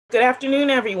Good afternoon,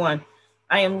 everyone.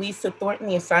 I am Lisa Thornton,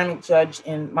 the assignment judge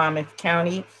in Monmouth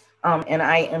County, and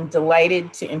I am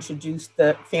delighted to introduce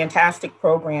the fantastic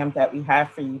program that we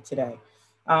have for you today.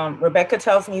 Rebecca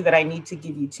tells me that I need to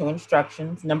give you two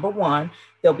instructions. Number one,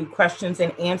 there'll be questions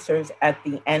and answers at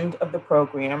the end of the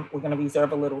program. We're going to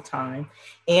reserve a little time.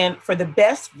 And for the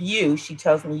best view, she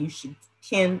tells me you should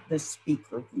pin the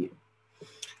speaker view.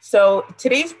 So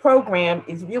today's program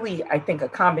is really, I think, a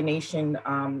combination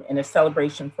and a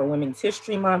celebration for Women's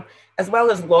History Month, as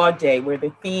well as Law Day, where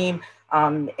the theme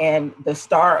and the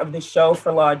star of the show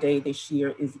for Law Day this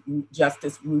year is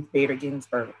Justice Ruth Bader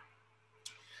Ginsburg.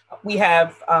 We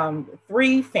have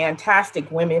three fantastic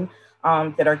women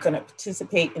that are going to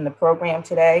participate in the program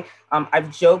today. I've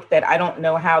joked that I don't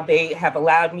know how they have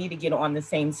allowed me to get on the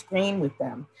same screen with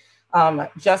them.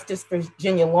 Justice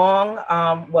Virginia Long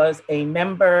was a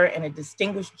member and a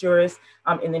distinguished jurist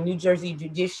in the New Jersey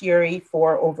judiciary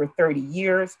for over 30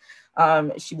 years.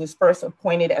 She was first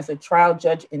appointed as a trial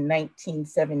judge in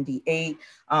 1978,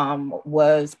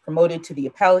 was promoted to the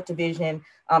Appellate division,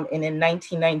 and in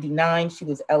 1999, she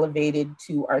was elevated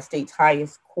to our state's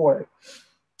highest court.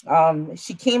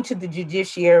 She came to the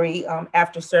judiciary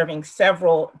after serving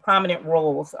several prominent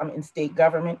roles in state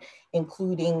government,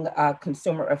 including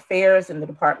consumer affairs in the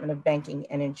Department of Banking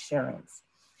and Insurance.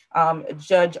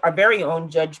 Our very own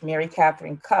Judge Mary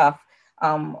Catherine Cuff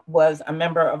was a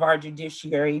member of our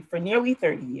judiciary for nearly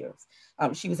 30 years.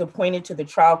 She was appointed to the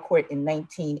trial court in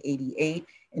 1988.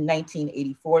 In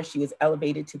 1984, she was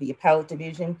elevated to the Appellate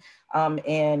division.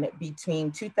 And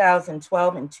between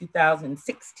 2012 and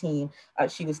 2016,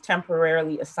 she was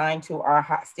temporarily assigned to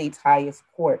our state's highest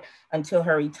court until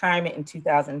her retirement in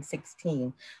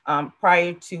 2016.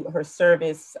 Prior to her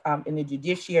service in the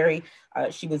judiciary,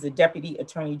 she was a deputy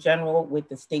attorney general with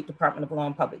the State Department of Law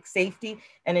and Public Safety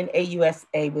and an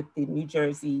AUSA with the New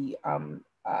Jersey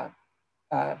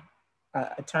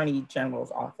Attorney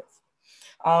General's office.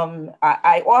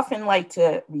 I often like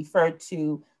to refer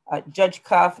to Judge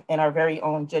Cuff and our very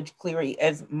own Judge Cleary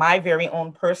as my very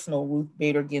own personal Ruth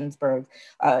Bader Ginsburg,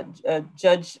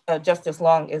 Justice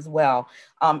Long as well.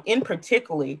 In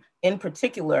particular,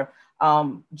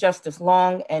 Justice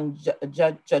Long and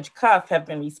Judge Cuff have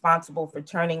been responsible for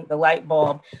turning the light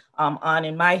bulb on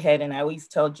in my head, and I always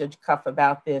tell Judge Cuff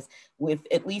about this, with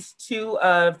at least two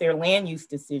of their land use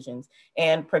decisions,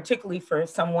 and particularly for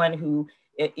someone who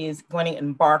is going to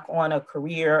embark on a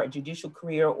career, a judicial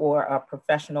career, or a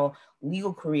professional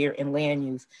legal career in land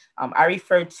use. I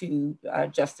refer to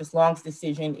Justice Long's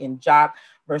decision in Jock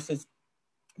versus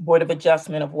Board of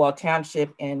Adjustment of Wall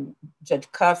Township and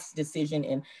Judge Cuff's decision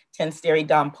in Ten-Stary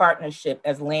Dom Partnership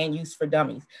as land use for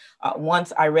dummies.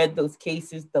 Once I read those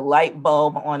cases, the light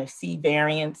bulb on a C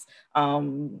variance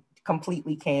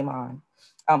completely came on.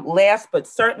 Last but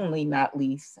certainly not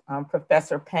least,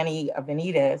 Professor Penny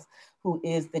Venetis, who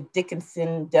is the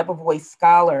Dickinson Debevoise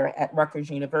Scholar at Rutgers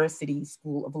University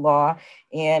School of Law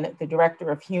and the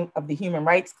director of the Human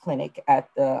Rights Clinic at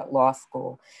the law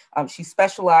school. She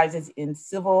specializes in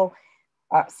civil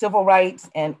rights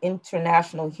and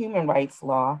international human rights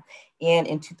law. And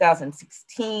in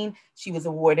 2016, she was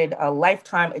awarded a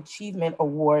Lifetime Achievement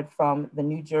Award from the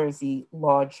New Jersey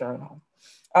Law Journal.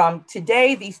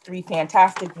 Today, these three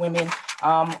fantastic women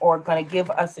are going to give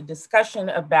us a discussion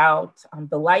about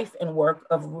the life and work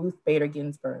of Ruth Bader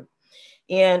Ginsburg.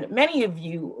 And many of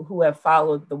you who have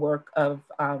followed the work of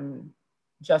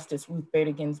Justice Ruth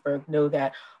Bader Ginsburg know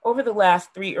that over the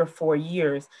last 3 or 4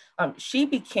 years, she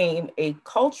became a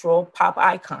cultural pop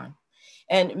icon.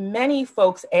 And many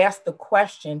folks ask the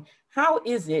question, how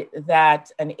is it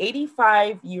that an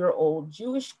 85-year-old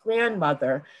Jewish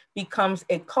grandmother becomes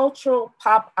a cultural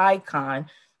pop icon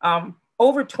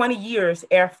over 20 years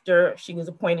after she was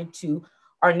appointed to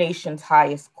our nation's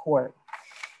highest court?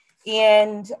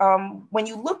 And when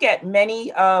you look at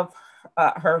many of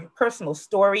her personal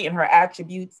story and her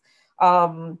attributes,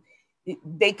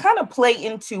 they kind of play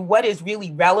into what is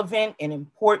really relevant and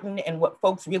important and what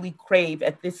folks really crave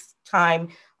at this time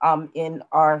in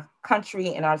our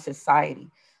country and our society.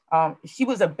 She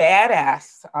was a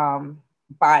badass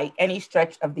by any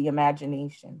stretch of the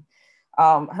imagination.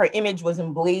 Her image was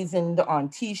emblazoned on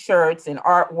T-shirts and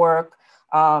artwork.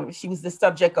 She was the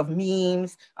subject of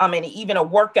memes and even a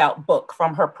workout book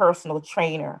from her personal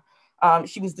trainer.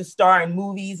 She was the star in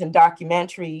movies and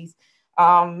documentaries.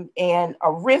 And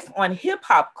a riff on hip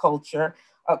hop culture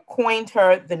coined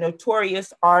her the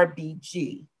notorious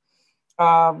RBG.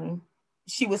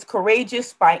 She was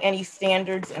courageous by any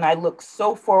standards, and I look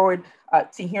so forward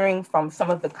to hearing from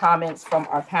some of the comments from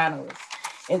our panelists.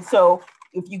 And so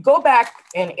if you go back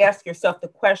and ask yourself the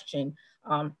question,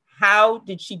 how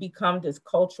did she become this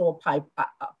cultural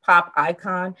pop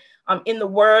icon? In the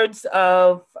words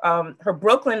of her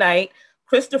Brooklynite,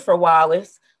 Christopher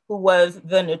Wallace, who was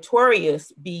the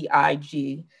notorious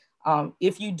B.I.G.,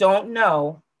 if you don't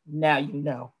know, now you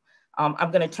know.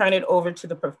 I'm going to turn it over to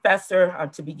the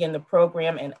professor to begin the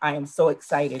program, and I am so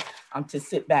excited to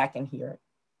sit back and hear it.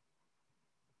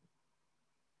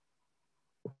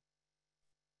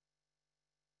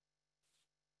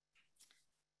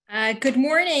 Good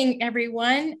morning,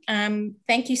 everyone.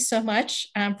 Thank you so much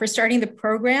for starting the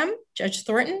program, Judge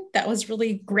Thornton. That was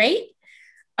really great.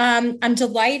 I'm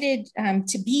delighted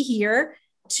to be here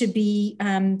to be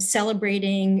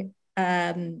celebrating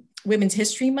Women's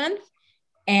History Month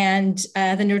and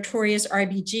the notorious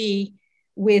RBG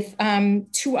with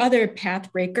two other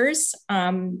path breakers,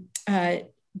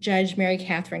 Judge Mary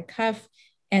Catherine Cuff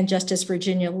and Justice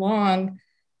Virginia Long,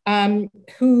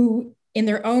 who in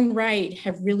their own right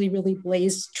have really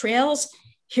blazed trails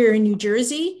here in New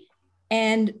Jersey,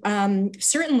 and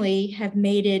certainly have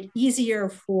made it easier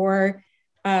for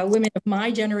women of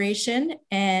my generation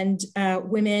and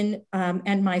women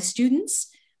and my students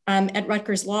at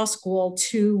Rutgers Law School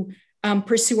to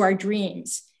pursue our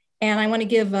dreams. And I want to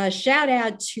give a shout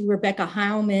out to Rebecca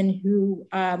Heilman, who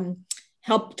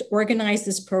helped organize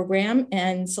this program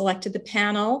and selected the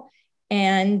panel,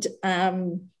 and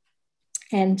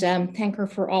thank her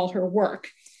for all her work.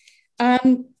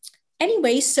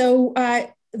 Anyway, so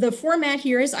the format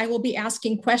here is I will be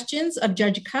asking questions of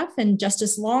Judge Cuff and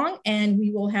Justice Long, and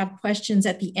we will have questions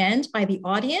at the end by the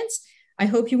audience. I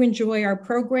hope you enjoy our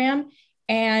program.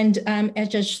 And as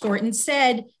Judge Thornton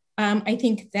said, I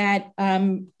think that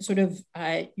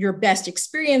your best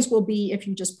experience will be if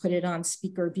you just put it on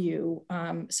speaker view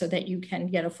so that you can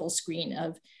get a full screen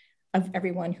of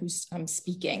everyone who's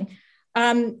speaking.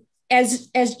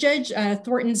 As Judge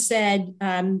Thornton said,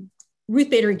 Ruth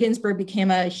Bader Ginsburg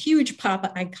became a huge pop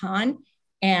icon,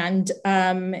 and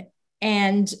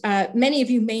many of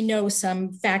you may know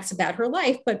some facts about her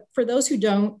life, but for those who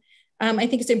don't, I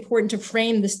think it's important to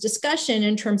frame this discussion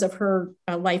in terms of her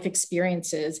life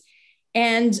experiences.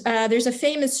 And there's a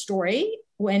famous story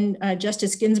when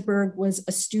Justice Ginsburg was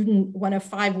a student, one of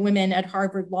 5 women at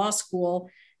Harvard Law School.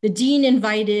 The dean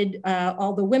invited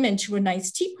all the women to a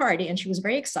nice tea party, and she was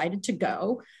very excited to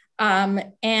go.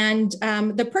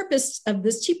 The purpose of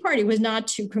this tea party was not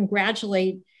to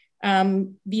congratulate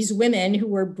these women who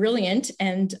were brilliant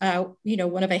and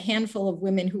one of a handful of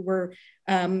women who were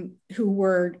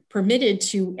permitted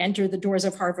to enter the doors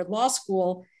of Harvard Law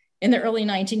School in the early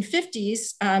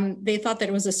 1950s. They thought that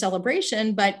it was a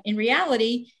celebration, but in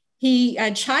reality, he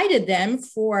chided them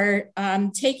for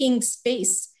taking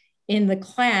space in the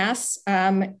class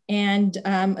and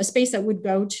a space that would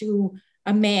go to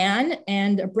a man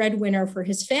and a breadwinner for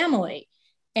his family.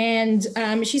 And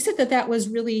she said that that was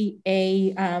really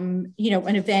an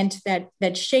event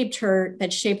that shaped her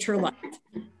life.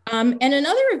 And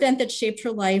another event that shaped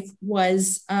her life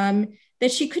was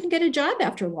that she couldn't get a job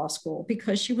after law school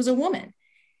because she was a woman.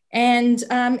 And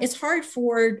it's hard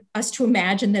for us to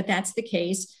imagine that that's the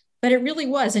case, but it really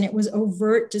was, and it was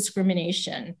overt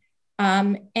discrimination.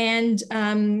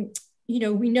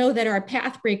 We know that our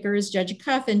path breakers, Judge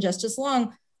Cuff and Justice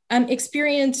Long,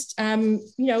 experienced,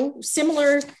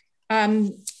 similar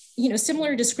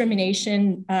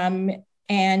discrimination,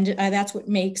 and that's what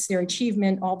makes their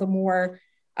achievement all the more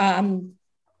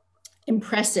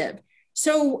impressive.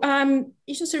 So,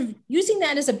 sort of using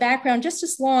that as a background,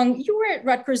 Justice Long, you were at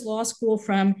Rutgers Law School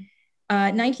from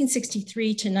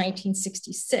 1963 to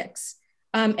 1966.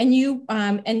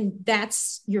 And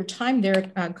that's your time there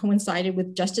coincided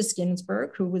with Justice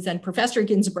Ginsburg, who was then Professor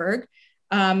Ginsburg,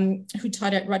 who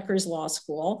taught at Rutgers Law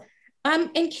School.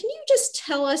 And can you just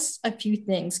tell us a few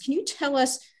things? Can you tell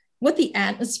us what the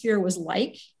atmosphere was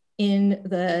like in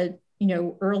the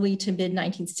early to mid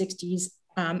 1960s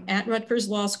at Rutgers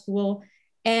Law School,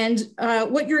 and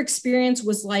what your experience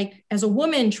was like as a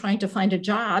woman trying to find a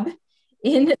job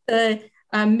in the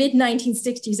mid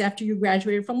 1960s after you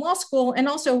graduated from law school? And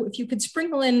also, if you could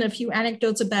sprinkle in a few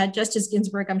anecdotes about Justice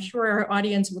Ginsburg, I'm sure our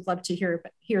audience would love to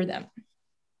hear them.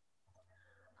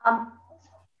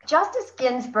 Justice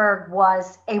Ginsburg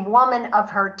was a woman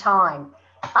of her time.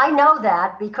 I know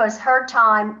that because her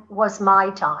time was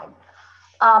my time.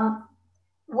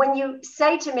 When you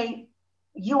say to me,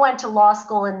 you went to law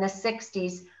school in the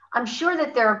 60s, I'm sure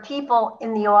that there are people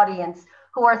in the audience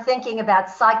who are thinking about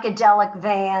psychedelic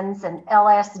vans and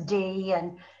LSD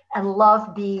and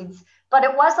love beads, but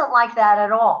it wasn't like that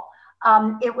at all.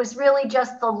 It was really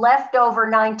just the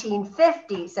leftover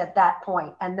 1950s at that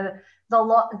point. And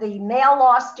the male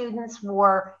law students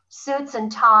wore suits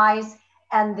and ties,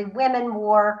 and the women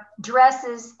wore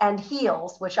dresses and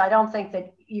heels, which I don't think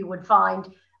that you would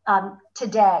find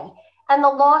today. And the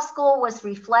law school was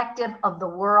reflective of the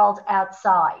world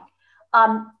outside.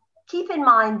 Keep in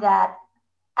mind that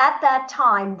at that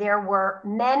time, there were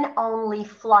men-only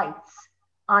flights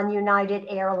on United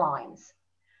Airlines,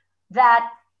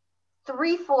 that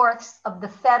 3/4 of the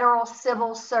federal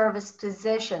civil service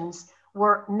positions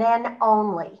were men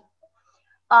only.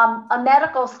 A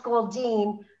medical school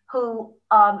dean who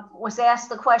was asked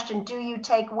the question, do you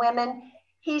take women?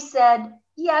 He said,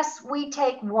 yes, we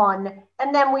take one,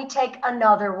 and then we take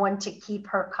another one to keep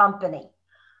her company.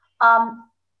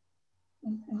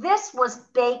 This was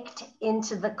baked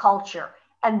into the culture,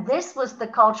 and this was the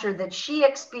culture that she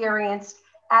experienced,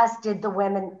 as did the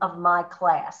women of my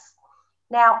class.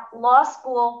 Now, law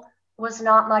school was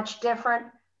not much different.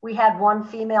 We had one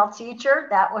female teacher,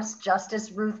 that was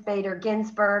Justice Ruth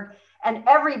Ginsburg, and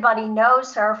everybody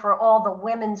knows her for all the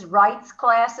women's rights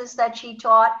classes that she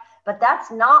taught, but that's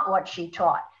not what she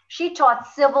taught. She taught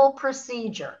civil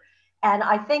procedure, and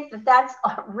I think that that's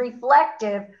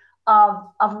reflective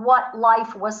of what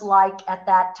life was like at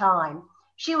that time.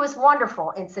 She was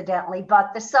wonderful, incidentally,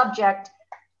 but the subject,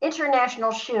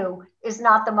 international shoe, is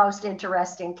not the most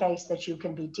interesting case that you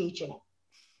can be teaching.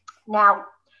 Now,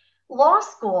 law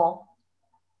school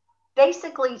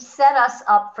basically set us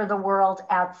up for the world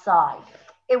outside.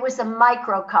 It was a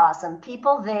microcosm.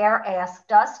 People there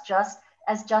asked us, just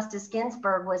as Justice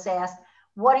Ginsburg was asked,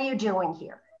 what are you doing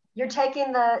here? You're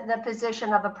taking the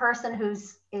position of a person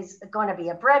is going to be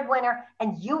a breadwinner,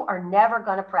 and you are never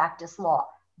going to practice law.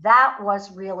 That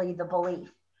was really the belief.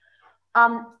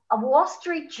 A Wall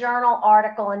Street Journal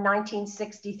article in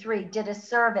 1963 did a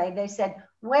survey. They said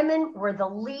women were the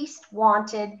least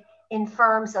wanted in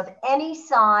firms of any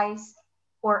size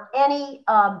or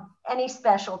any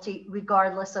specialty,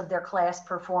 regardless of their class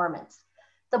performance.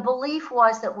 The belief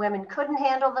was that women couldn't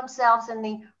handle themselves in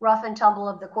the rough and tumble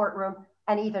of the courtroom,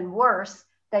 and even worse,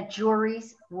 that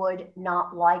juries would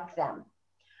not like them.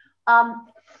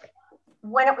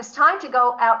 When it was time to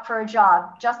go out for a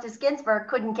job, Justice Ginsburg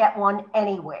couldn't get one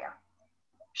anywhere.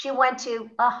 She went to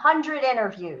 100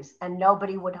 interviews and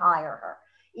nobody would hire her.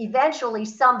 Eventually,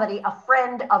 somebody, a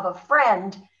friend of a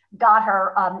friend, got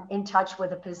her in touch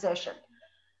with a position.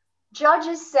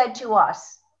 Judges said to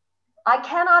us, I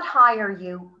cannot hire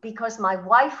you because my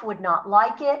wife would not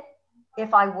like it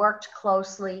if I worked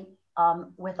closely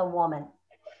with a woman.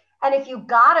 And if you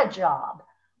got a job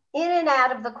in and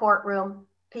out of the courtroom,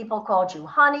 people called you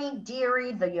honey,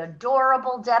 dearie, the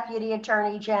adorable Deputy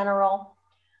Attorney General.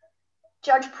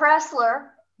 Judge Pressler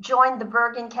joined the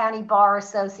Bergen County Bar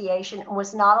Association and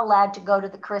was not allowed to go to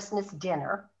the Christmas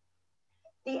dinner.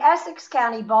 The Essex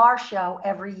County Bar Show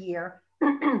every year,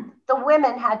 the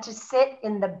women had to sit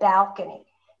in the balcony.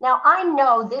 Now, I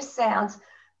know this sounds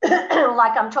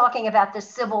like I'm talking about the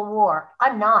Civil War.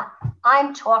 I'm not.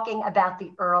 I'm talking about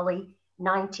the early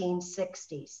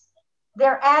 1960s.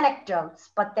 They're anecdotes,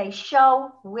 but they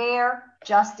show where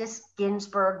Justice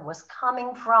Ginsburg was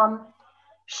coming from.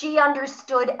 She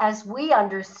understood, as we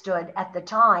understood at the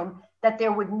time, that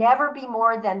there would never be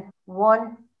more than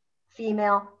one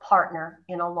female partner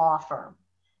in a law firm.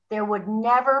 There would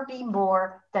never be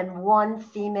more than one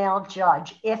female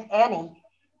judge, if any,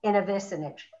 in a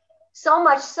vicinage. So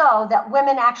much so that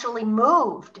women actually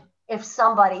moved if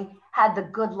somebody had the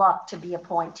good luck to be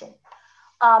appointed.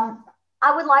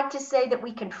 I would like to say that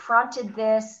we confronted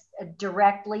this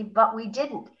directly, but we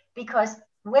didn't, because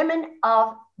women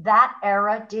of that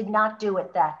era did not do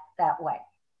it that way.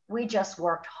 We just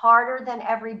worked harder than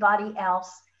everybody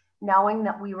else, knowing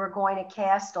that we were going to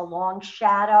cast a long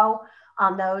shadow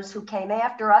on those who came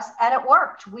after us, and it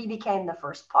worked. We became the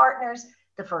first partners,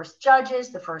 the first judges,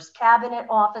 the first cabinet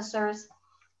officers.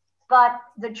 But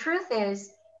the truth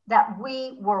is that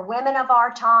we were women of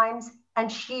our times, and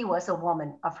she was a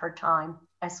woman of her time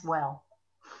as well.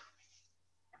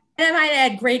 And I might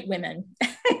add, great women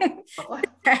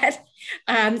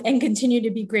and continue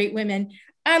to be great women.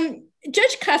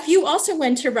 Judge Cuff, you also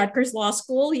went to Rutgers Law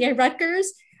School,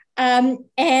 Rutgers,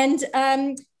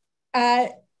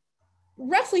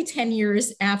 roughly 10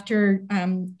 years after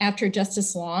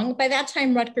Justice Long. By that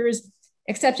time, Rutgers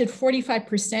accepted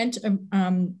 45% of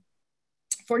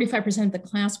 45% of the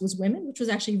class was women, which was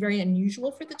actually very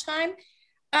unusual for the time.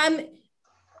 And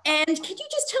can you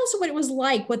just tell us what it was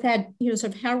like, what that,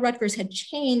 sort of how Rutgers had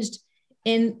changed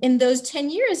in those 10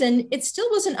 years? And it still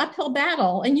was an uphill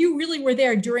battle. And you really were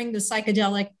there during the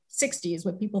psychedelic 60s,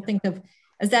 what people think of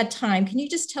as that time. Can you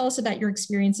just tell us about your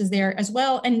experiences there as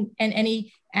well, and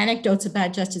any anecdotes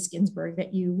about Justice Ginsburg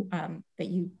that you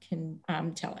can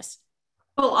tell us?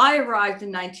 Well, I arrived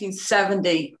in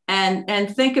 1970,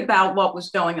 and think about what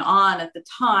was going on at the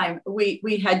time.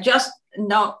 We had just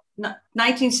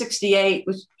 1968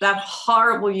 was that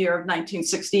horrible year of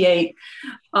 1968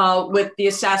 with the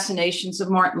assassinations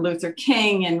of Martin Luther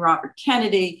King and Robert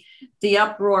Kennedy, the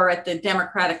uproar at the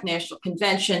Democratic National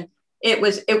Convention.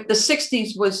 The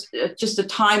 60s was just a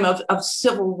time of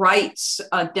civil rights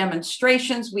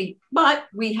demonstrations. But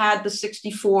we had the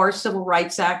 64 Civil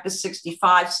Rights Act, the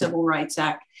 65 Civil Rights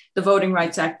Act, the Voting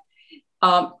Rights Act.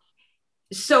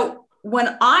 So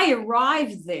when I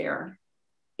arrived there,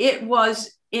 it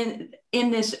was in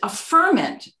this a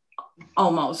ferment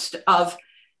almost of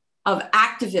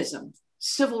activism,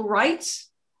 civil rights,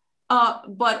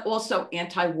 but also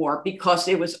anti-war, because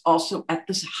it was also at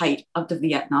the height of the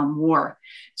Vietnam War.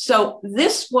 So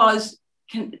this was,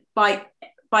 by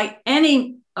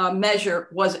any measure,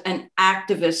 was an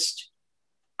activist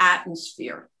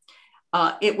atmosphere.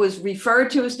 It was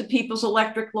referred to as the People's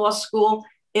Electric Law School.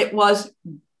 It was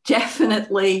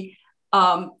definitely,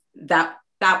 that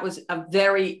was a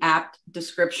very apt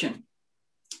description.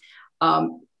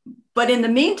 But in the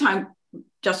meantime,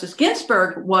 Justice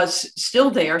Ginsburg was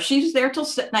still there. She was there till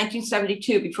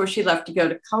 1972 before she left to go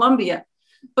to Columbia.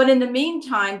 But in the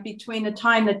meantime, between the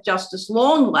time that Justice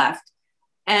Long left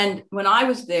and when I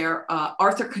was there,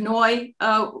 Arthur Kanoy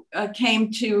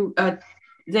came to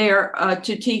there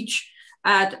to teach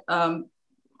at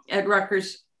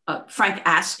Rutgers. Frank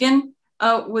Askin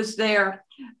was there.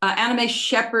 Anna Mae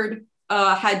Shepherd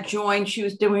had joined. She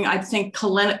was doing, I think,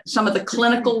 some of the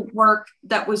clinical work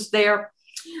that was there.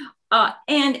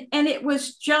 And it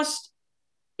was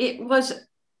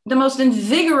the most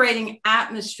invigorating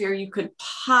atmosphere you could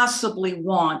possibly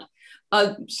want.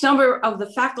 Some of the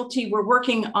faculty were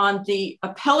working on the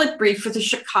appellate brief for the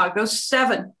Chicago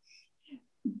Seven.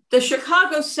 The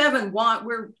Chicago Seven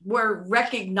were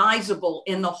recognizable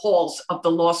in the halls of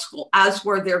the law school, as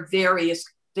were their various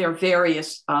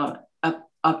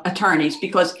attorneys,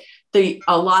 because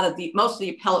most of the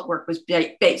appellate work was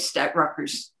based at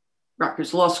Rutgers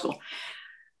Law School.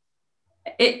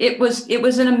 It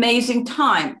was an amazing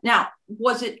time. Now,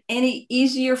 was it any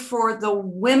easier for the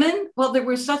women? Well, there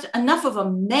was enough of a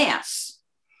mass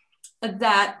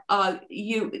that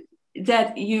you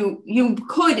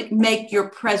could make your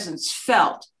presence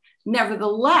felt.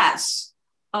 Nevertheless,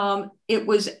 it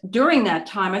was during that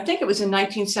time, I think it was in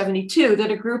 1972,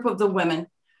 that a group of the women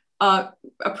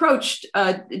approached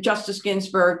Justice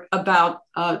Ginsburg about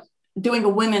doing a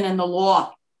Women in the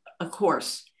Law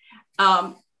course,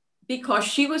 because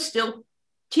she was still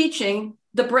teaching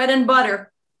the bread and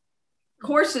butter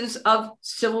courses of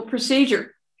civil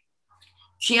procedure.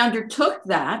 She undertook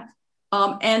that,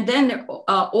 and then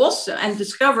also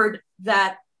discovered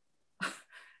that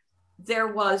there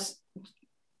was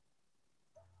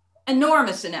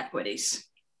enormous inequities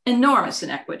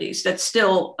that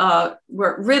still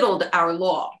riddled our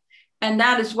law. And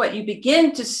that is what you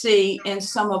begin to see in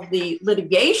some of the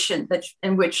litigation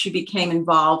in which she became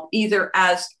involved, either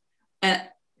as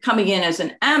coming in as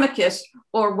an amicus,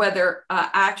 or whether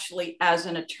actually as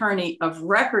an attorney of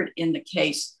record in the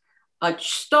case,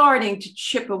 starting to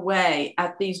chip away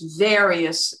at these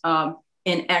various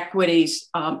inequities.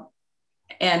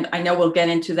 And I know we'll get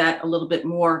into that a little bit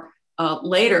more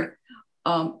later.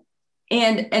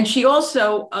 And she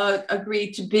also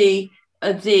agreed to be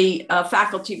the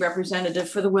faculty representative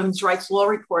for the Women's Rights Law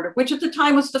Reporter, which at the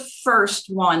time was the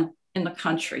first one in the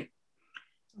country.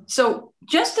 So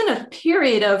just in a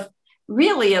period of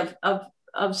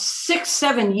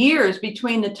 6-7 years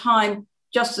between the time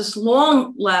Justice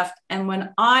Long left and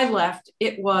when I left,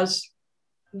 it was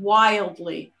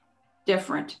wildly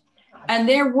different. And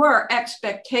there were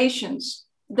expectations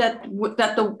that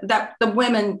the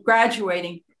women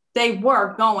graduating, they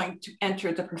were going to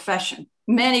enter the profession.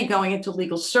 Many going into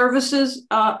legal services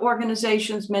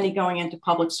organizations, many going into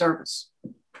public service.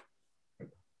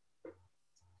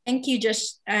 Thank you,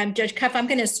 Judge Cuff. I'm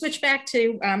going to switch back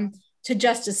to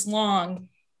Justice Long.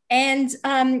 And,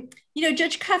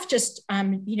 Judge Cuff just,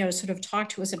 sort of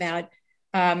talked to us about,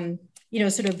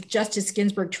 sort of Justice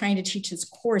Ginsburg trying to teach his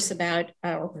course about,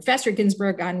 or Professor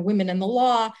Ginsburg on women in the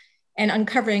law and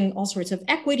uncovering all sorts of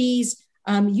equities.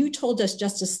 You told us,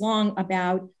 Justice Long,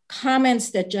 about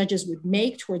comments that judges would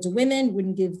make towards women,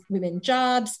 wouldn't give women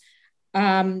jobs,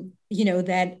 that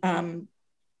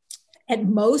at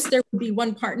most there would be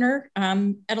one partner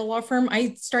at a law firm.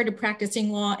 I started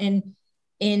practicing law at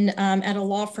a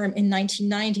law firm in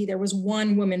 1990. There was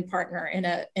one woman partner in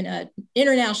an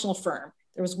international firm.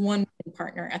 There was one woman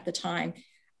partner at the time.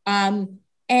 And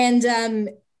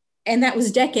that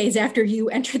was decades after you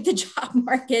entered the job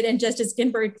market, and Justice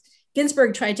Ginsburg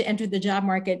Ginsburg tried to enter the job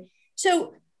market.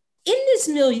 So in this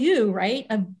milieu, right,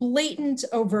 of blatant,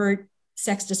 overt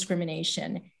sex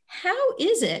discrimination, how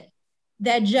is it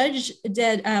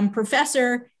that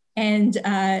Professor and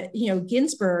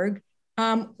Ginsburg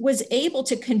was able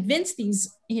to convince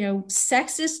these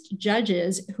sexist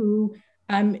judges who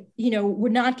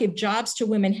would not give jobs to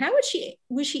women? How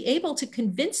was she able to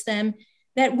convince them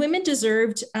that women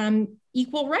deserved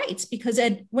equal rights? Because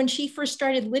when she first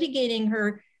started litigating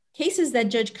her cases that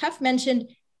Judge Cuff mentioned,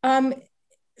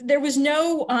 there was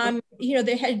no,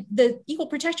 the Equal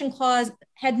Protection Clause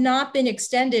had not been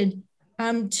extended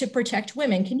to protect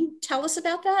women. Can you tell us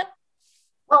about that?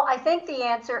 Well, I think the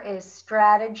answer is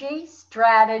strategy,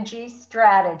 strategy,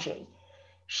 strategy.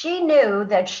 She knew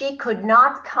that she could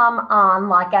not come on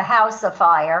like a house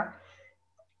afire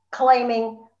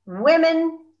claiming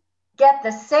women get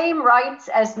the same rights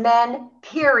as men,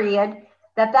 period,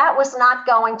 that was not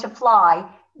going to fly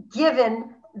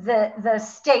given the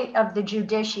state of the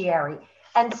judiciary.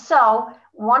 And so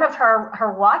one of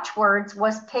her watchwords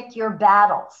was pick your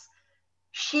battles.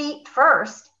 She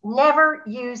first never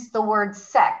used the word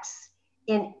sex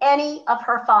in any of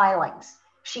her filings.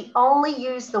 She only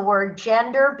used the word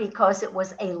gender because it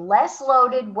was a less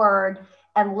loaded word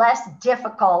and less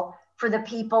difficult for the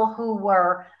people who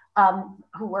were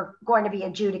going to be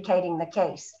adjudicating the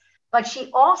case. But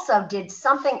she also did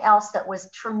something else that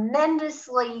was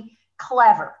tremendously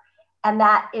clever, and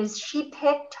that is she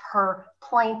picked her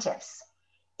plaintiffs.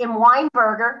 In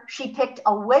Weinberger, she picked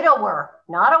a widower,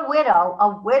 not a widow,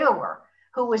 a widower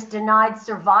who was denied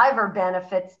survivor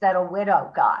benefits that a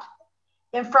widow got.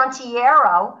 In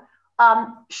Frontiero,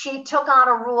 she took on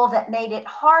a rule that made it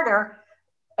harder,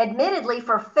 admittedly,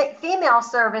 for female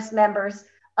service members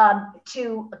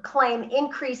to claim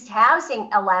increased housing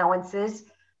allowances,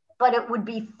 but it would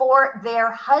be for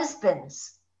their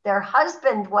husbands. Their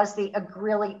husband was the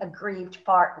really aggrieved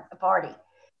party.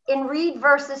 In Reed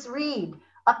versus Reed,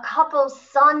 a couple's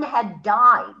son had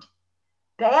died.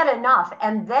 Bad enough.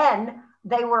 And then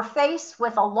they were faced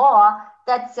with a law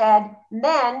that said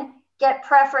men get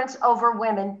preference over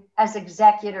women as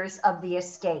executors of the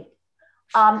estate.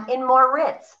 In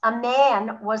Moritz, a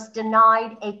man was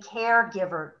denied a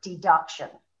caregiver deduction.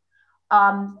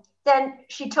 Then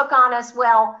she took on as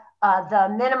well the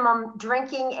minimum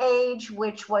drinking age,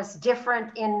 which was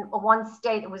different in one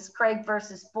state. It was Craig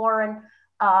versus Boren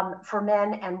for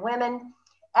men and women.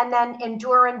 And then in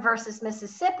Duran versus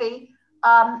Mississippi,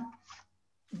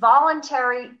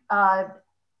 voluntary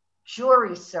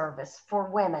jury service for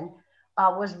women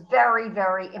was very,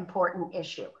 very important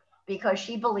issue because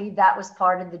she believed that was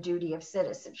part of the duty of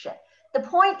citizenship. The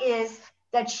point is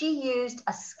that she used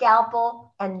a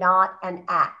scalpel and not an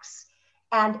axe.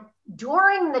 And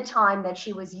during the time that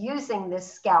she was using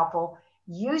this scalpel,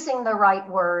 using the right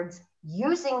words,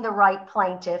 using the right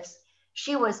plaintiffs,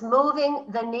 she was moving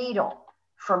the needle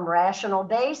from rational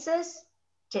basis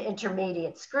to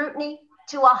intermediate scrutiny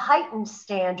to a heightened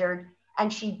standard.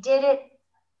 And she did it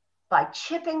by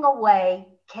chipping away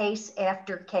case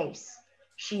after case.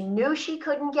 She knew she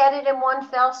couldn't get it in one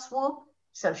fell swoop,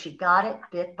 so she got it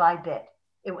bit by bit.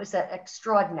 It was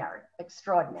extraordinary,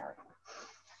 extraordinary.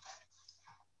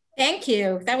 Thank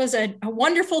you. That was a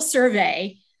wonderful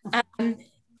survey.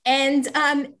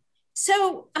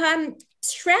 So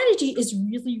strategy is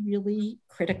really, really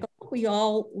critical. We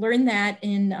all learned that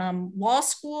in law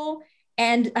school.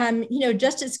 And,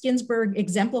 Justice Ginsburg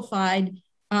exemplified,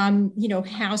 how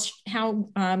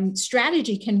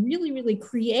strategy can really, really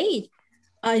create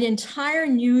an entire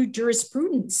new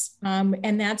jurisprudence.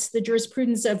 And that's the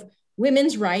jurisprudence of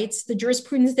women's rights, the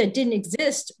jurisprudence that didn't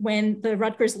exist when the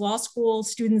Rutgers Law School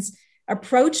students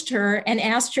approached her and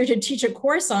asked her to teach a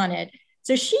course on it.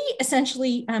 So she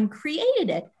essentially created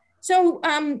it. So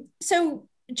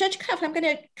Judge Cuff, I'm going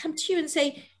to come to you and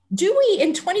say, do we,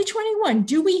 in 2021,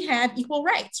 do we have equal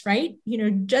rights, right?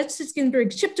 Justice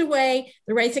Ginsburg chipped away,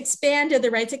 the rights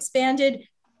expanded.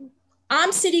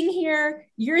 I'm sitting here,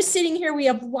 you're sitting here, we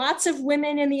have lots of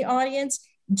women in the audience.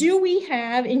 Do we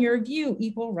have, in your view,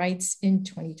 equal rights in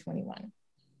 2021?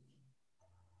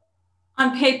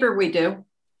 On paper, we do.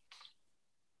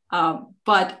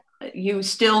 But you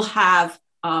still have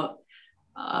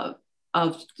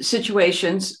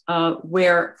situations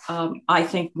where I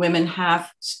think women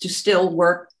have to still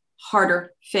work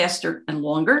harder, faster, and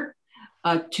longer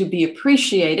to be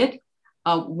appreciated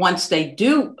once they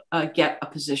do get a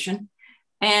position.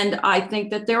 And I think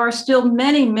that there are still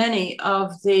many, many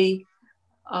of the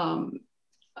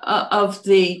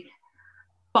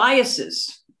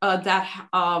biases that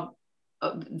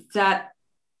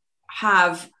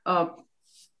have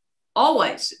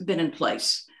always been in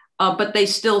place but they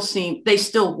still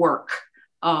work,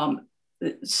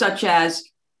 such as,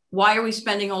 why are we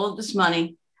spending all of this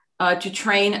money to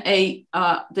train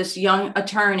this young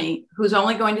attorney who's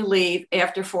only going to leave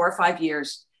after 4 or 5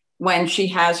 years when she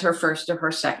has her first or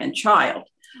her second child?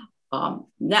 Now,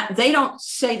 they don't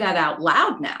say that out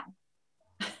loud now.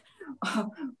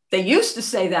 They used to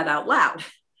say that out loud.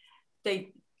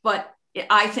 But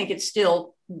I think it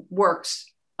still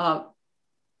works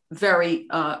very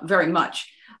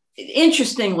much.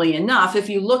 Interestingly enough, if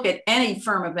you look at any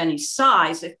firm of any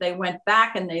size, if they went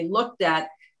back and they looked at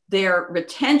their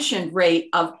retention rate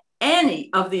of any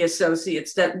of the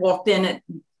associates that walked in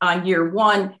on year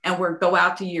 1 and go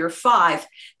out to year 5,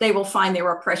 they will find there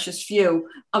are precious few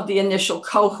of the initial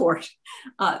cohort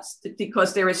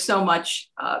because there is so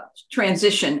much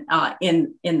transition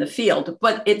in the field,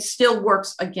 but it still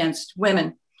works against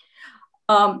women.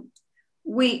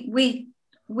 We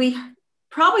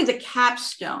probably the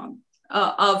capstone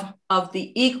of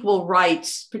the equal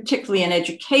rights, particularly in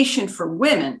education for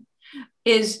women,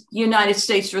 is United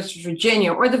States versus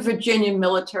Virginia, or the Virginia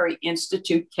Military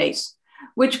Institute case,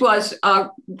 which was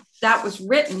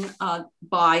written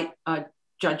by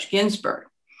Judge Ginsburg.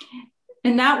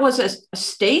 And that was a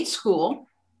state school.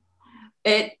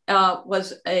 It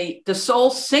was the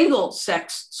sole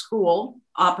single-sex school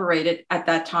operated at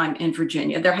that time in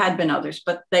Virginia. There had been others,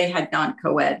 but they had gone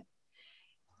co-ed.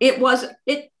 It was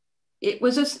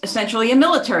essentially a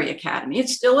military academy. It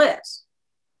still is.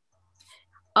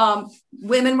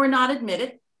 Women were not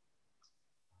admitted.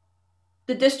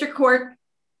 The district court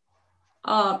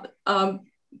and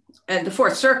the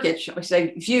Fourth Circuit, shall we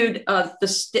say, viewed a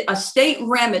state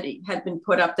remedy had been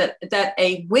put up that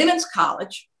a women's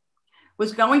college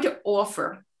was going to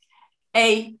offer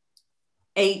a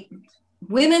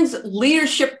women's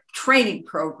leadership training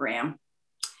program,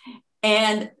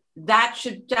 and that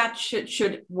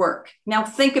should work. Now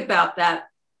think about that.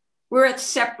 We're at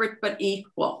separate but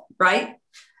equal, right?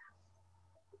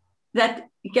 That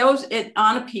goes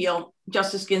on appeal.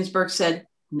 Justice Ginsburg said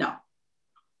no.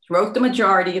 She wrote the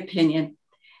majority opinion,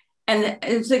 and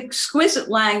it's exquisite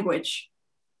language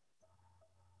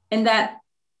in that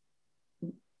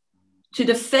to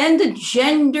defend a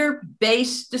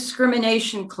gender-based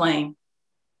discrimination claim,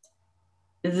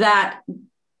 that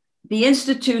the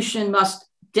institution must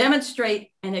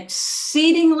demonstrate an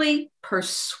exceedingly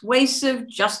persuasive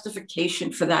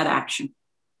justification for that action.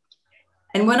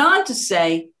 And went on to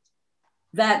say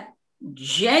that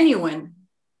genuine,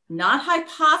 not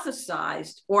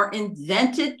hypothesized or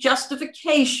invented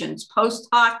justifications post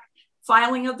hoc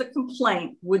filing of the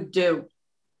complaint would do.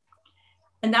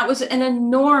 And that was an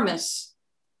enormous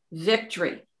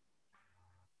victory.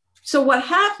 So what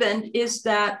happened is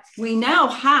that we now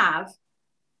have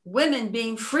women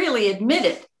being freely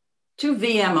admitted to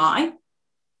VMI,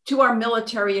 to our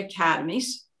military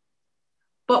academies.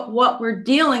 But what we're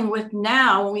dealing with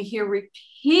now, when we hear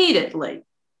repeatedly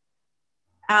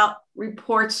out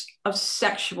reports of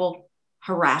sexual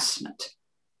harassment.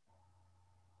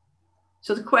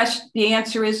 So the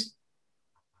answer is,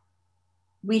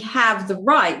 we have the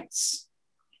rights,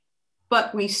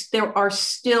 but there are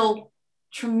still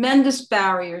tremendous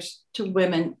barriers to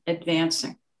women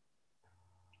advancing.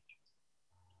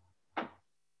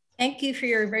 Thank you for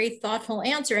your very thoughtful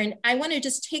answer. And I want to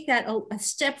just take that a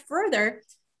step further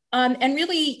and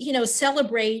really,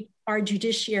 celebrate our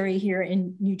judiciary here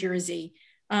in New Jersey.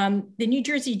 The New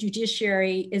Jersey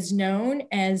judiciary is known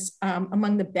as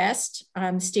among the best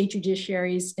state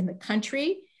judiciaries in the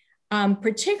country,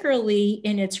 particularly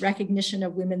in its recognition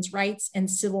of women's rights and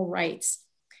civil rights.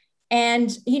 And,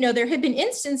 there have been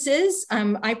instances,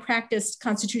 I practiced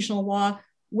constitutional law,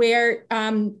 where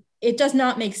it does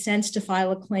not make sense to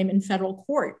file a claim in federal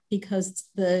court because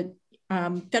the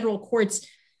federal courts,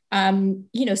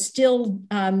 still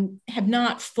have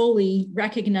not fully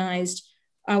recognized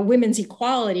women's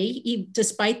equality,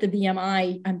 despite the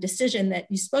VMI decision that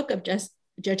you spoke of,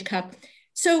 Judge Cupp.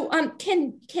 So I'm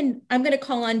going to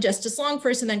call on Justice Long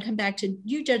first and then come back to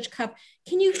you, Judge Cupp.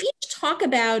 Can you each talk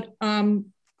about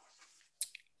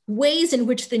ways in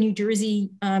which the New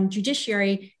Jersey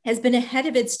judiciary has been ahead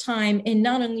of its time in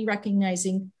not only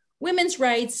recognizing women's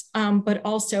rights, but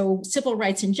also civil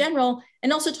rights in general,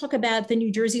 and also talk about the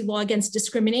New Jersey law against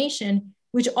discrimination,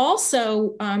 which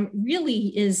also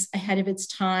really is ahead of its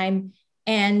time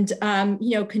and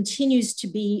continues to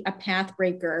be a path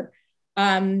breaker.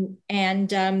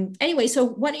 Anyway, so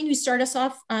why don't you start us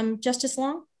off, Justice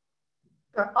Long?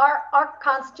 Sure. Our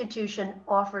Constitution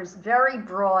offers very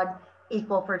broad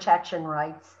equal protection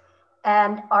rights.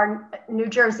 And our New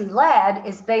Jersey LAD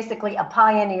is basically a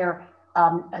pioneer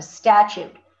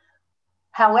statute.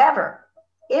 However,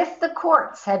 if the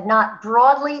courts had not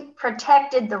broadly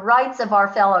protected the rights of our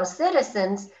fellow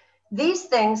citizens, these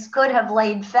things could have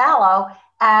laid fallow,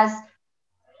 as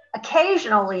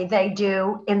occasionally they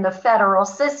do in the federal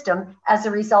system as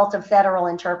a result of federal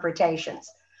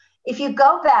interpretations. If you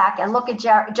go back and look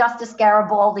at Justice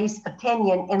Garibaldi's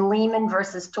opinion in Lehman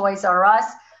versus Toys R Us,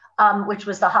 which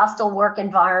was the hostile work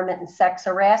environment and sex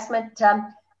harassment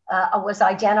was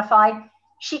identified,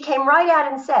 she came right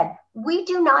out and said, we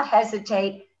do not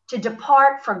hesitate to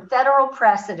depart from federal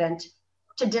precedent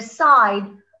to decide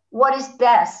what is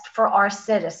best for our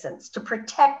citizens, to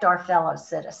protect our fellow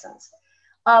citizens.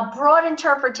 Broad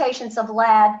interpretations of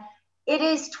LAD, it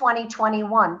is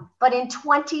 2021, but in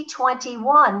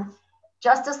 2021,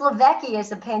 Justice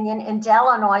LaVecchia's opinion in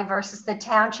Delanoy versus the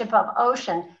Township of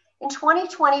Ocean, in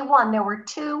 2021, there were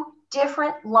 2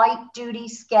 different light duty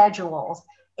schedules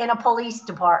in a police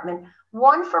department,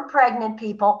 one for pregnant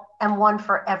people and one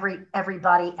for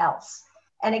everybody else.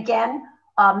 And again,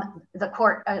 the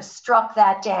court struck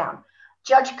that down.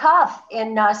 Judge Cuff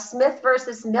in Smith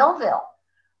versus Millville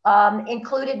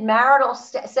included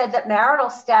said that marital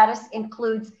status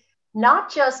includes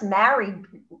not just married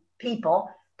people,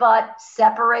 but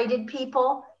separated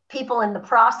people, people in the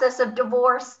process of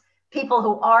divorce, people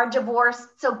who are divorced.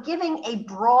 So giving a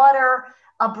broader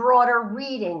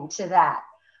reading to that.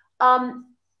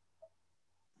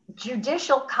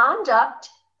 Judicial conduct,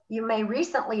 you may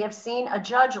recently have seen a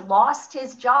judge lost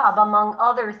his job, among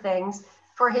other things,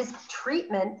 for his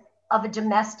treatment of a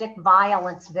domestic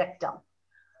violence victim.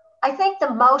 I think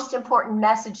the most important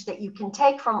message that you can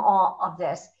take from all of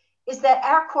this is that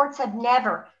our courts have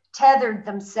never tethered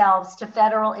themselves to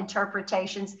federal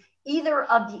interpretations, either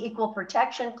of the Equal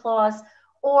Protection Clause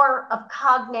or of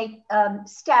cognate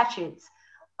statutes.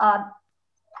 And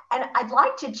I'd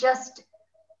like to just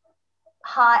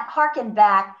harken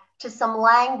back to some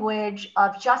language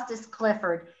of Justice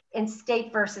Clifford in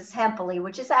State versus Hempeley,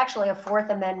 which is actually a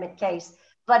Fourth Amendment case,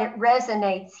 but it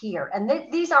resonates here.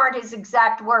 And these aren't his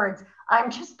exact words. I'm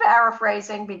just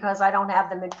paraphrasing because I don't have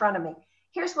them in front of me.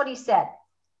 Here's what he said.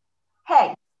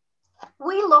 Hey,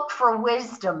 we look for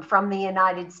wisdom from the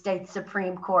United States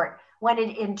Supreme Court when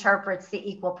it interprets the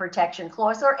Equal Protection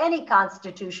Clause or any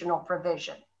constitutional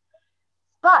provision.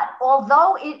 But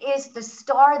although it is the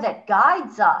star that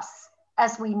guides us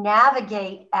as we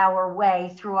navigate our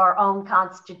way through our own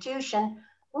Constitution,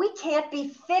 we can't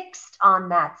be fixed on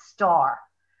that star.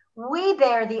 We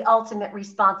bear the ultimate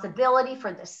responsibility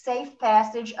for the safe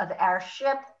passage of our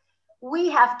ship. We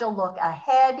have to look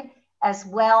ahead as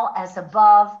well as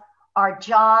above. Our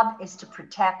job is to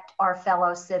protect our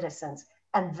fellow citizens.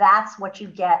 And that's what you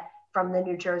get from the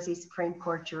New Jersey Supreme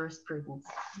Court jurisprudence.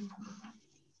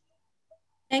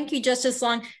 Thank you, Justice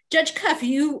Long. Judge Cuff,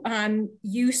 you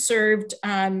served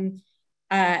in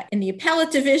the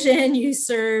Appellate Division. You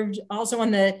served also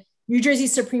on the New Jersey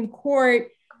Supreme Court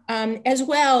as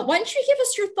well. Why don't you give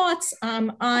us your thoughts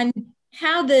on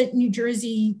how the New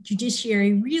Jersey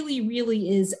judiciary really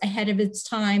is ahead of its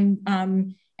time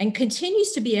and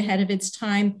continues to be ahead of its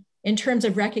time in terms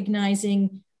of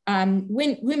recognizing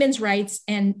women's rights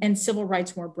and civil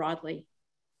rights more broadly?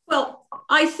 Well,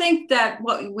 I think that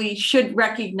what we should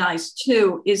recognize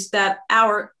too is that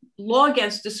our law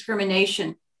against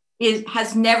discrimination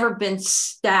has never been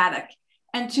static.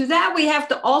 And to that, we have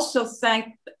to also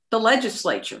thank the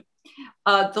legislature.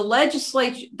 The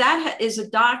legislature, that is a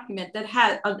document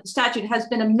that a statute has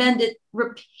been amended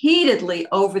repeatedly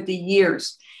over the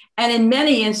years. And in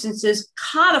many instances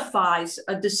codifies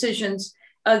decisions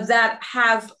that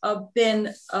have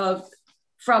been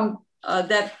from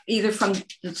that either from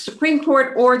the Supreme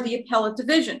Court or the Appellate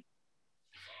Division.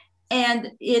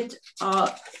 And it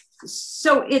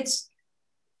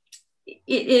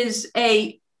is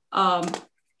a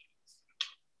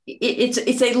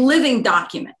living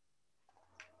document.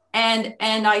 And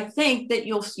I think that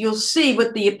you'll see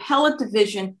with the Appellate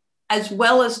Division as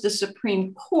well as the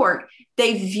Supreme Court,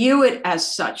 they view it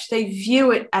as such. They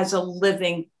view it as a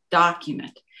living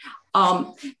document.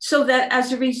 So that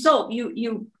as a result,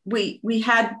 we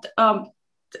had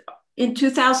in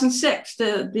 2006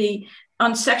 the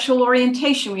on sexual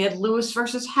orientation, we had Lewis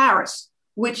versus Harris,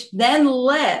 which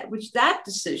that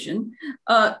decision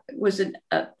was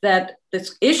that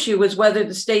this issue was whether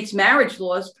the state's marriage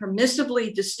laws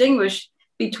permissibly distinguished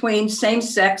between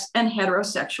same-sex and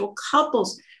heterosexual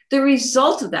couples. The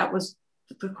result of that was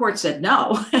the court said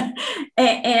no,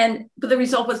 but the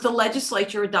result was the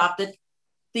legislature adopted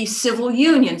the civil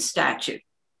union statute.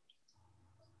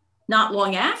 Not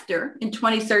long after, in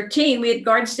 2013, we had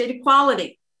garden state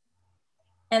equality.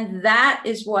 And that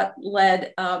is what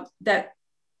led, that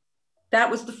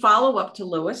was the follow-up to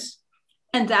Lewis.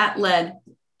 And that led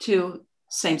to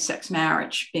same-sex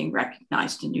marriage being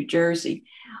recognized in New Jersey.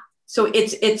 So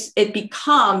it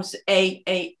becomes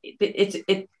it's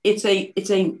a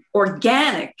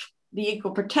organic, the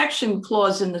Equal Protection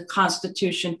Clause in the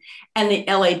Constitution and the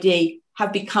LAD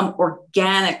have become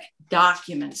organic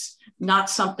documents, not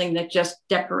something that just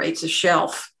decorates a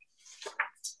shelf.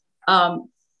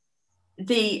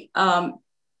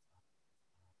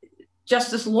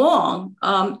 Justice Long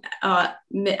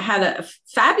had a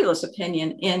fabulous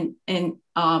opinion in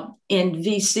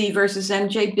VC versus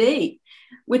MJB,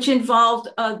 which involved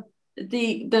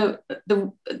the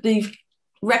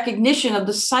recognition of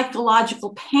the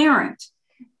psychological parent,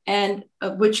 and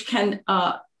which can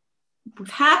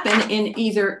happen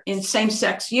in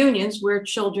same-sex unions where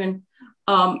children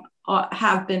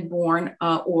have been born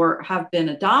or have been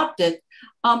adopted.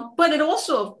 But it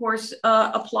also, of course,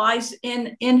 applies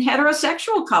in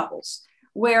heterosexual couples,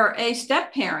 where a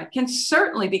step-parent can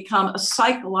certainly become a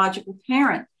psychological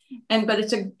parent.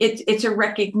 But it's a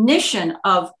recognition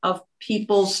of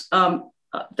people's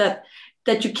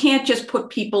that you can't just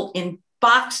put people in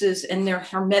boxes and they're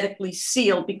hermetically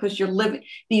sealed, because you're living.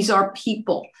 These are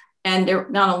people, and they're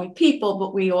not only people,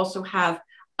 but we also have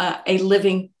a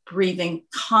living, breathing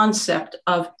concept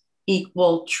of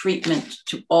equal treatment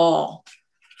to all.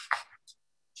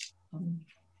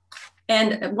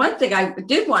 And one thing I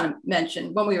did want to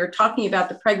mention when we were talking about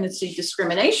the pregnancy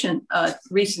discrimination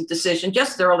recent decision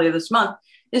just earlier this month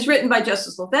is written by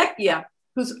Justice Lavecchia,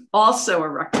 who's also a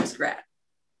Rutgers grad.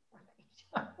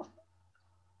 That's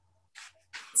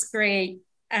great.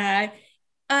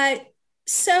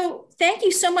 So thank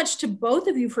you so much to both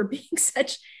of you for being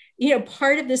such,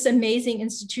 part of this amazing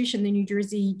institution, the New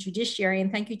Jersey judiciary. And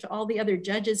thank you to all the other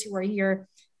judges who are here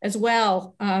as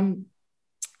well.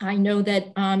 I know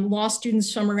that law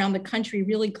students from around the country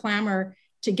really clamor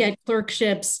to get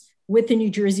clerkships with the New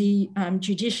Jersey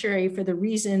judiciary for the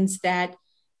reasons that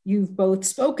you've both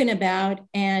spoken about,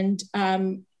 and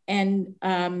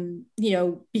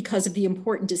because of the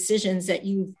important decisions that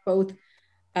you've both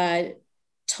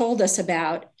told us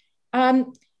about.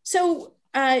 So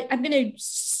I'm going to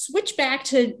switch back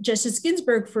to Justice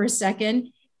Ginsburg for a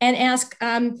second and ask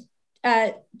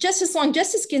Justice Long.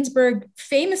 Justice Ginsburg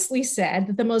famously said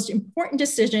that the most important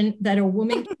decision that a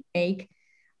woman can make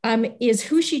is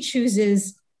who she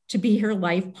chooses to be her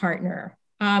life partner.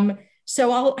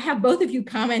 So I'll have both of you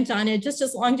comment on it.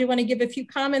 Justice Long, do you want to give a few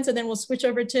comments, and then we'll switch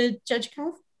over to Judge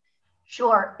Cove?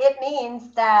 Sure. It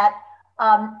means that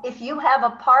if you have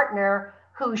a partner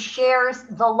who shares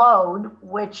the load,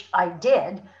 which I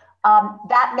did,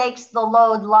 that makes the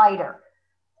load lighter.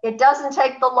 It doesn't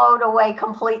take the load away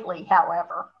completely,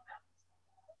 however.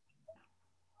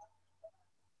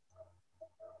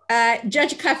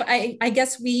 Judge Cuff, I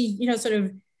guess we, sort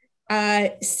of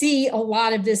see a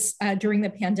lot of this during the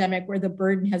pandemic, where the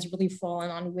burden has really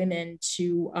fallen on women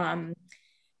to,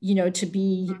 to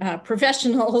be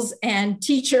professionals and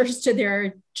teachers to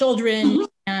their children,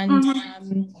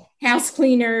 and house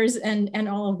cleaners and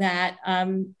all of that.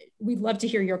 We'd love to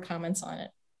hear your comments on it.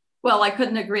 Well, I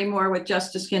couldn't agree more with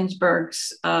Justice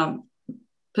Ginsburg's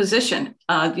position.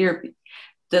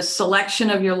 The selection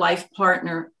of your life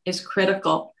partner is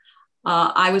critical.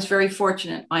 I was very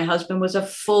fortunate. My husband was a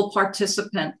full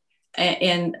participant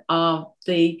in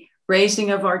the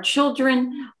raising of our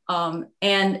children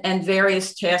and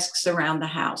various tasks around the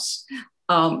house.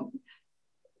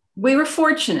 We were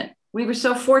fortunate. We were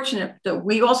so fortunate that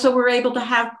we also were able to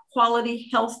have quality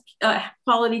health,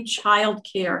 quality child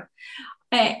care.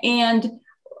 And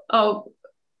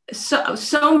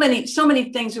so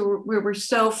many things we were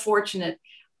so fortunate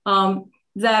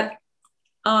that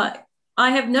I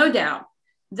have no doubt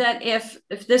that if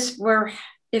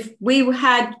we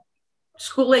had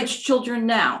school-age children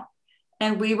now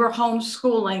and we were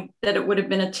homeschooling, that it would have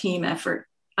been a team effort.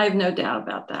 I have no doubt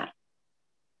about that.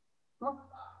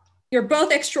 You're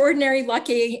both extraordinarily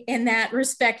lucky in that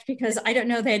respect, because I don't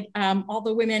know that all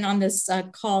the women on this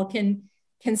call can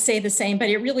say the same, but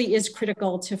it really is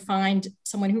critical to find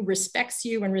someone who respects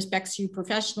you and respects you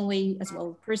professionally as well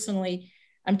as personally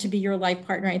to be your life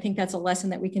partner. I think that's a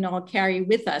lesson that we can all carry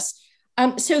with us.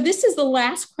 So this is the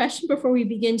last question before we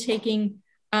begin taking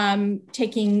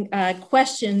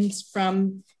questions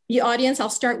from the audience. I'll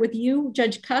start with you,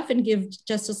 Judge Cuff, and give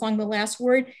Justice Long the last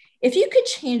word. If you could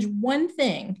change one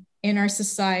thing in our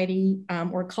society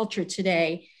or culture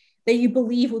today that you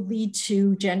believe would lead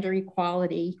to gender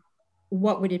equality,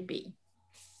 what would it be?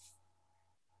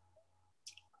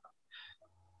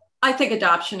 I think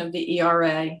adoption of the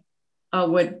ERA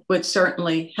would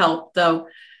certainly help, though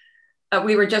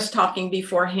we were just talking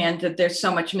beforehand that there's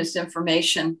so much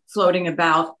misinformation floating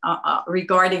about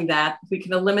regarding that. We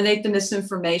can eliminate the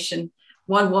misinformation.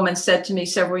 One woman said to me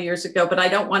several years ago, but I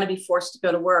don't want to be forced to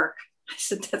go to work. I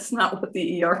said, that's not what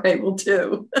the ERA will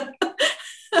do.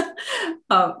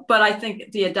 But I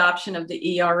think the adoption of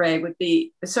the ERA would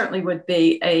be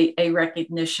a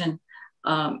recognition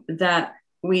that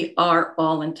we are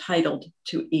all entitled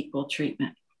to equal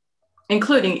treatment,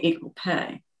 including equal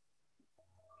pay.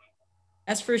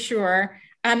 That's for sure.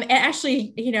 And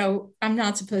actually, I'm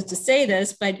not supposed to say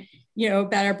this, but,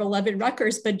 about our beloved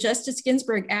Rutgers, but Justice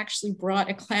Ginsburg actually brought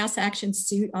a class action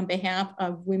suit on behalf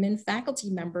of women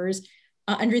faculty members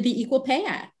under the Equal Pay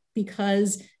Act,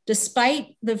 because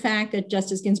despite the fact that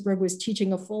Justice Ginsburg was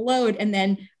teaching a full load, and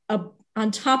then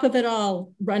on top of it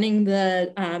all, running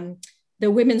the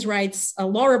women's rights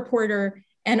law reporter,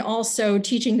 and also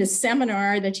teaching this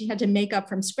seminar that she had to make up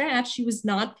from scratch, she was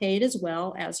not paid as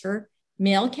well as her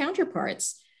male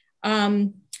counterparts.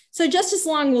 So Justice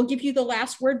Long, we'll give you the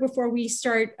last word before we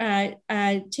start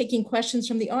taking questions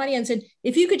from the audience. And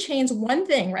if you could change one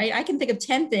thing, right? I can think of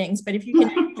 10 things, but if you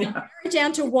can narrow it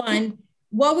down to one,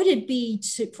 what would it be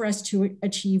for us to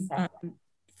achieve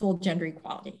full gender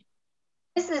equality?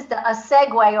 This is a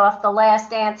segue off the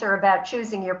last answer about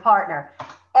choosing your partner.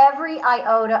 Every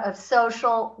iota of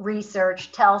social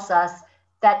research tells us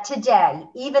that today,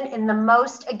 even in the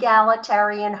most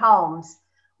egalitarian homes,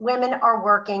 women are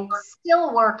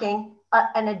still working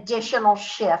an additional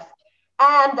shift,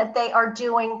 and that they are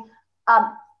doing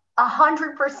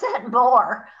 100%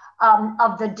 more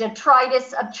of the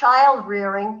detritus of child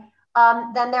rearing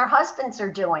than their husbands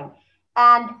are doing.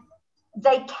 And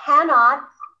they cannot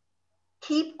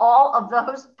keep all of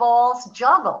those balls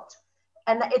juggled.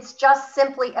 And it's just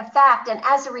simply a fact. And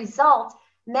as a result,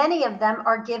 many of them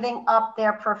are giving up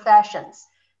their professions.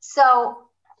 So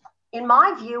in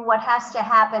my view, what has to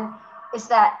happen is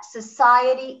that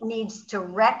society needs to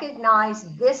recognize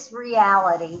this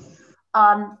reality.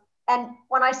 And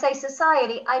when I say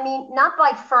society, I mean not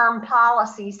by firm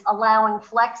policies allowing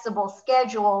flexible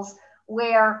schedules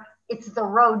where it's the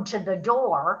road to the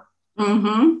door,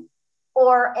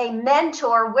 or a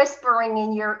mentor whispering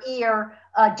in your ear,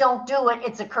 don't do it,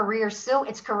 it's career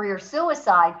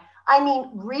suicide. I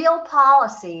mean real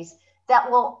policies that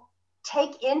will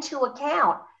take into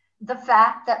account the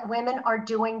fact that women are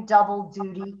doing double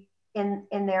duty in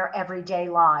their everyday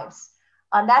lives.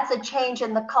 That's a change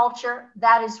in the culture.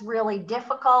 That is really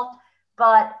difficult,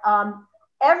 but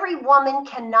every woman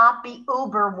cannot be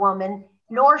uber woman,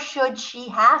 nor should she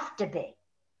have to be.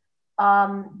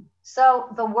 So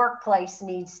the workplace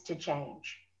needs to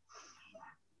change.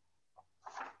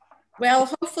 Well,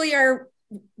 hopefully our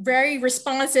very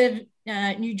responsive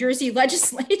New Jersey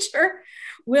legislature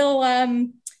will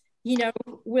be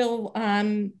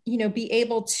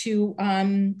able to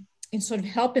sort of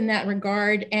help in that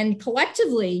regard. And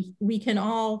collectively, we can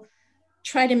all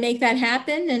try to make that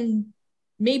happen. And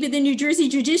maybe the New Jersey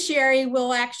judiciary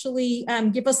will actually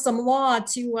give us some law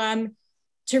to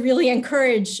really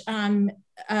encourage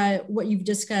what you've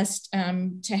discussed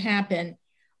to happen.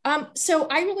 So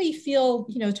I really feel,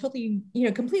 totally,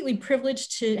 completely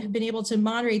privileged to have been able to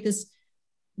moderate this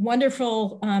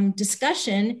wonderful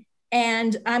discussion.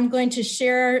 And I'm going to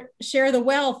share the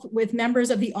wealth with members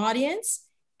of the audience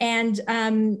and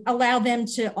allow them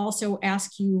to also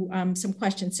ask you some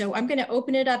questions. So I'm going to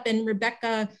open it up, and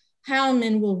Rebecca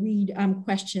Heilman will read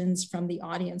questions from the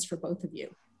audience for both of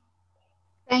you.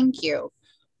 Thank you.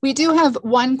 We do have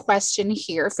one question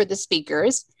here for the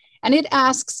speakers, and it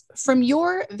asks, from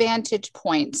your vantage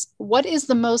points, what is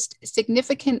the most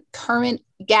significant current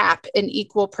gap in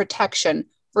equal protection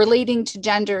relating to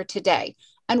gender today?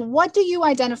 And what do you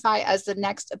identify as the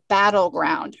next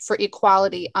battleground for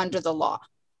equality under the law?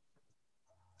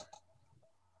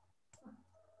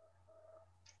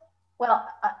 Well,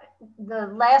 the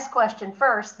last question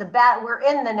first. We're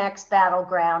in the next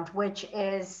battleground, which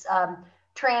is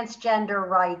transgender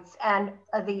rights and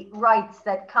the rights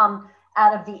that come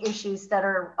out of the issues that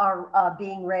are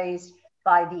being raised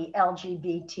by the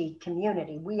LGBT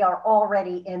community. We are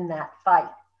already in that fight.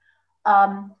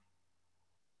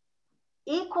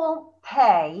 Equal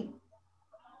pay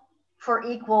for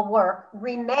equal work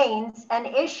remains an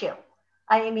issue.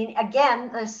 I mean,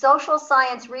 again, the social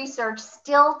science research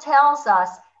still tells us,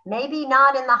 maybe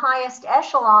not in the highest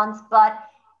echelons, but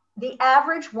the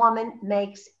average woman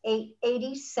makes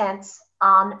 80 cents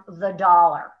on the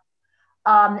dollar.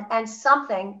 And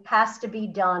something has to be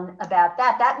done about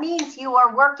that. That means you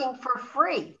are working for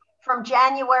free from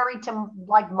January to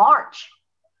like March.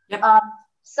 Yep.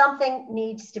 Something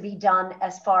needs to be done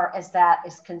as far as that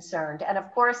is concerned. And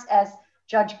of course, as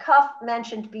Judge Cuff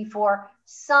mentioned before,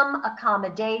 some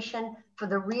accommodation for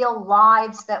the real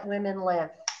lives that women live.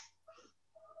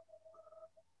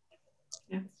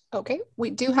 Okay, we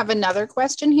do have another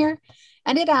question here,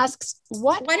 and it asks,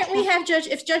 what? Why don't we have Judge,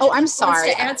 if Judge I'm sorry.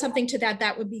 wants to add something to that,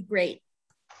 that would be great.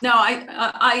 No,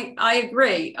 I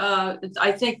agree.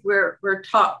 I think we're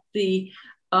taught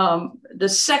all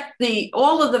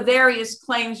of the various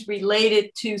claims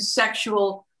related to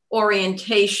sexual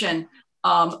orientation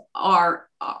are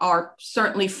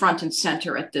certainly front and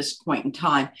center at this point in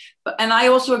time. And I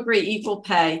also agree, equal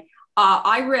pay.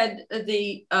 I read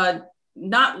the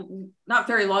not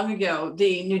very long ago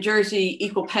the New Jersey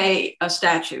equal pay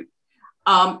statute.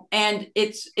 And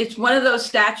it's one of those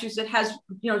statutes that has,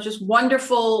 just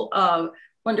wonderful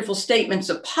statements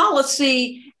of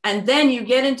policy. And then you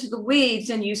get into the weeds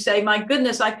and you say, my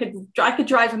goodness, I could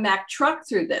drive a Mack truck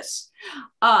through this.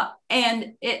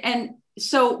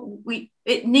 So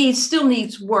it still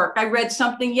needs work. I read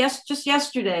something just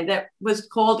yesterday that was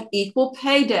called Equal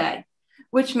Pay Day,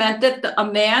 which meant that a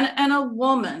man and a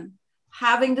woman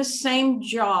having the same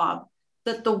job,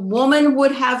 that the woman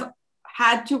would have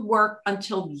had to work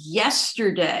until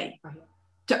yesterday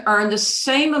to earn the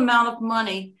same amount of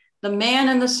money the man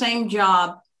in the same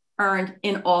job earned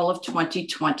in all of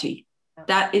 2020.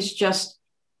 That is just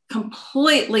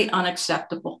completely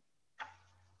unacceptable.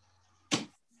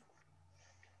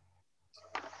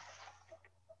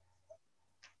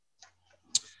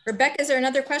 Rebecca, is there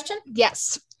another question?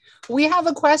 Yes. We have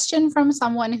a question from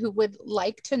someone who would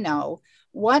like to know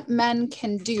what men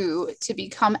can do to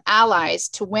become allies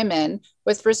to women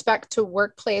with respect to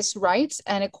workplace rights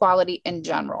and equality in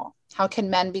general. How can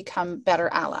men become better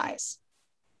allies?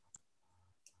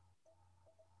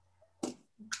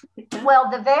 Well,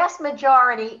 the vast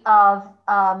majority of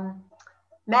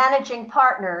managing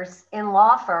partners in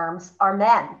law firms are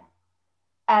men.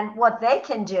 And what they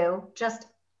can do just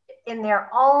in their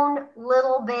own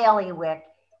little bailiwick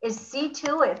is see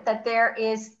to it that there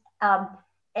is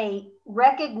a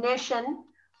recognition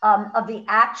of the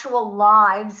actual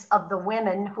lives of the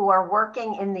women who are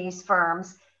working in these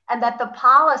firms, and that the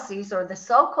policies, or the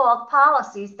so-called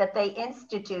policies that they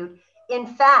institute, in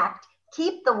fact,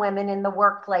 keep the women in the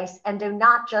workplace and do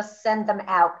not just send them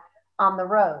out on the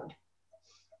road.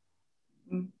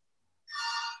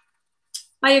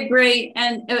 I agree.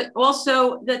 And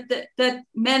also that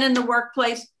men in the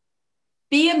workplace,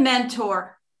 be a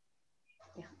mentor.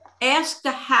 Ask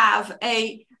to have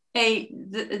a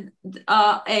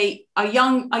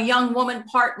young woman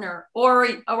partner or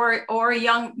a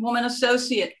young woman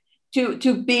associate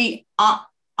to be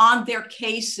on their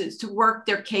cases, to work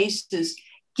their cases.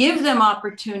 Give them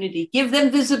opportunity, give them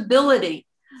visibility,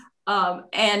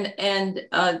 and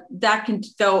that can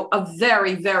go a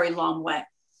very, very long way.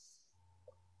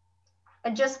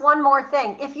 And just one more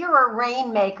thing, if you're a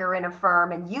rainmaker in a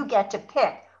firm and you get to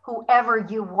pick whoever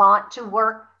you want to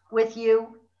work with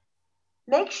you,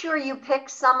 make sure you pick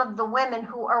some of the women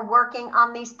who are working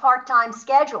on these part-time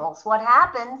schedules. What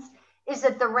happens is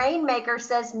that the rainmaker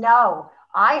says, no,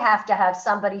 I have to have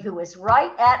somebody who is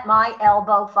right at my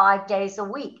elbow 5 days a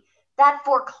week. That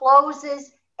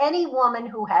forecloses any woman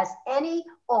who has any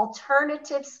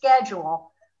alternative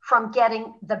schedule from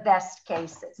getting the best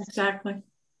cases. Exactly.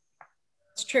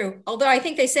 It's true. Although I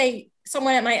think they say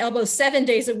someone at my elbow 7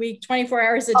 days a week, 24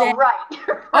 hours a day. Oh, right.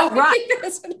 Oh, right.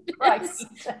 That's what it Right. is.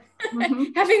 Mm-hmm.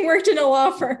 Having worked in a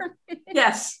law firm.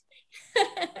 Yes.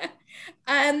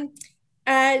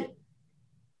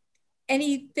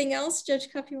 Anything else,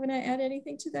 Judge Cuff, you want to add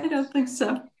anything to that? I don't think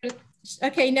so.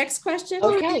 Okay, next question.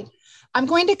 Okay. I'm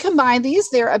going to combine these.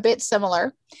 They're a bit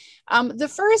similar. The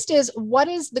first is, what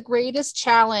is the greatest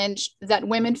challenge that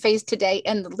women face today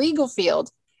in the legal field?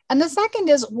 And the second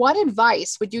is, what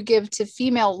advice would you give to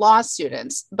female law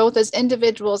students, both as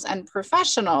individuals and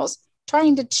professionals,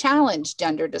 trying to challenge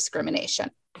gender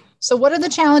discrimination? So what are the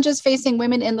challenges facing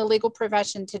women in the legal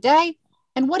profession today?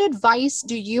 And what advice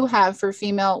do you have for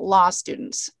female law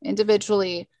students,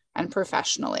 individually and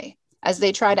professionally, as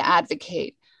they try to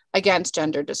advocate against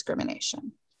gender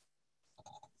discrimination?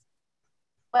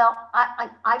 Well,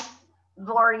 I've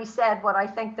already said what I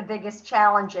think the biggest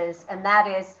challenge is, and that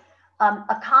is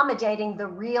accommodating the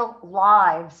real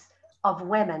lives of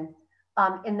women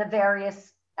in the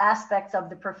various aspects of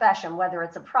the profession, whether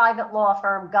it's a private law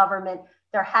firm, government.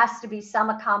 There has to be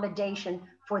some accommodation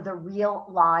for the real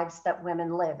lives that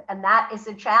women live. And that is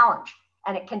a challenge,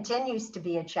 and it continues to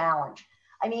be a challenge.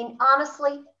 I mean,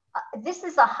 honestly, this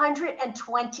is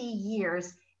 120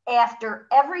 years after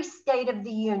every state of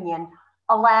the union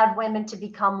allowed women to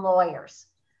become lawyers.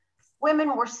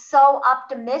 Women were so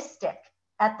optimistic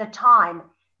at the time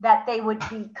that they would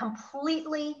be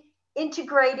completely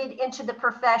integrated into the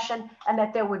profession and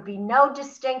that there would be no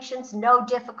distinctions, no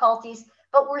difficulties,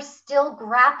 but we're still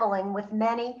grappling with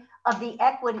many of the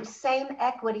same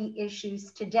equity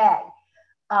issues today.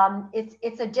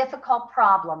 It's a difficult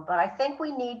problem, but I think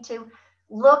we need to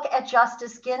look at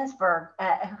Justice Ginsburg,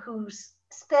 who's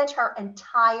spent her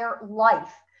entire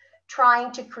life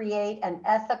trying to create an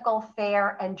ethical,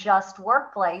 fair, and just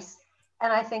workplace.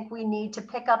 And I think we need to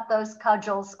pick up those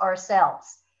cudgels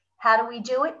ourselves. How do we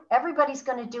do it? Everybody's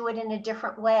going to do it in a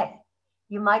different way.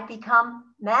 You might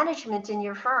become management in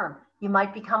your firm. You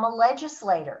might become a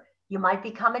legislator. You might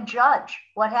become a judge,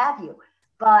 what have you.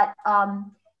 But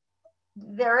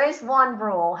there is one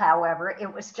rule, however.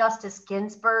 It was Justice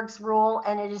Ginsburg's rule,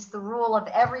 and it is the rule of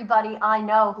everybody I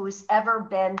know who's ever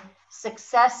been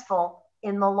successful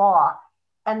in the law,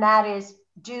 and that is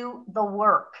do the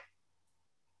work.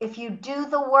 If you do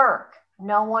the work,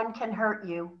 no one can hurt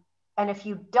you. And if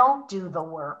you don't do the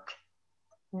work,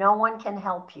 no one can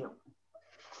help you.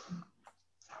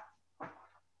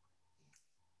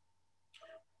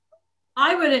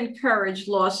 I would encourage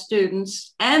law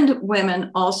students and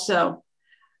women also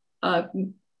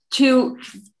to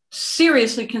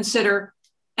seriously consider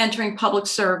entering public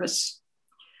service.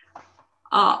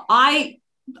 I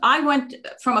went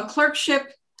from a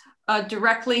clerkship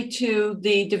directly to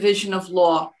the Division of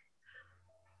Law.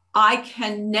 I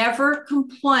can never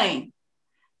complain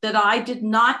that I did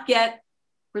not get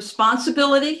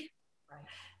responsibility,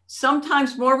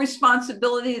 sometimes more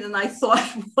responsibility than I thought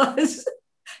was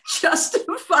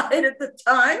justified at the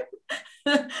time.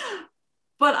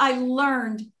 But I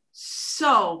learned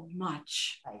so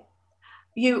much.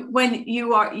 You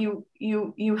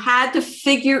had to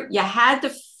figure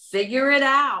it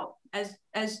out.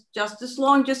 As Justice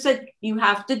Long just said, you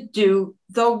have to do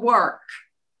the work.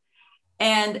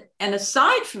 And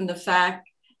aside from the fact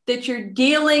that you're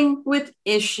dealing with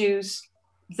issues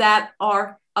that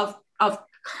are of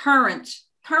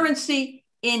currency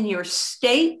in your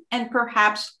state and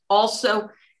perhaps also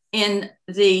in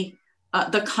the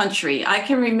country. I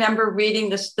can remember reading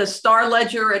the Star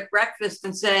Ledger at breakfast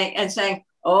and saying,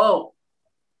 oh,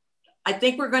 I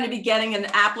think we're going to be getting an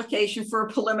application for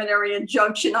a preliminary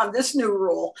injunction on this new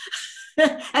rule.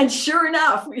 And sure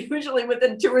enough, usually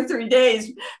within 2 or 3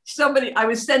 days, I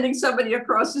was sending somebody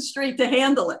across the street to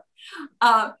handle it,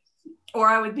 or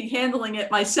I would be handling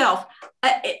it myself.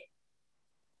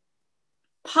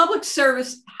 Public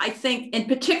service, I think, and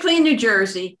particularly in New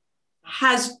Jersey,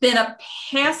 has been a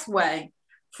pathway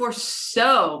for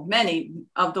so many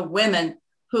of the women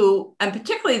who, and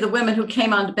particularly the women who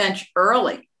came on the bench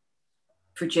early.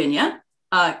 Virginia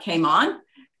came on,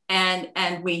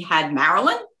 and we had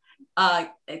Maryland.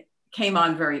 It came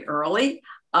on very early.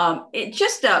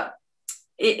 It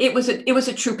was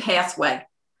a true pathway.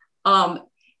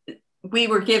 We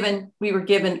were given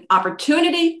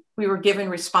opportunity, we were given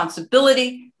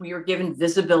responsibility, we were given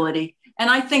visibility, and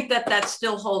I think that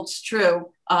still holds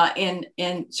true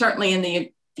in certainly in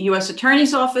the U.S.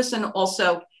 Attorney's Office and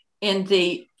also in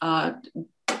the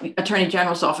Attorney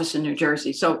General's office in New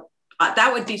Jersey. So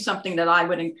that would be something that I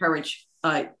would encourage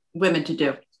women to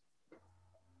do.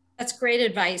 That's great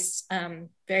advice.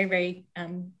 Very, very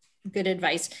good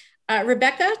advice.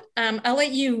 Rebecca, I'll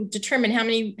let you determine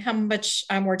how much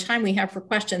more time we have for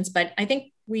questions, but I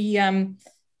think we're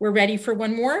ready for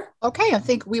one more. Okay, I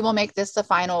think we will make this the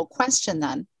final question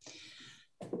then.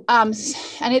 And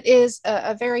it is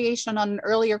a variation on an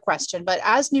earlier question, but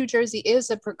as New Jersey is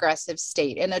a progressive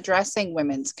state in addressing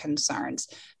women's concerns,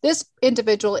 this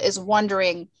individual is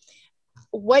wondering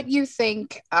what you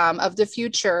think of the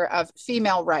future of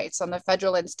female rights on the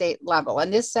federal and state level.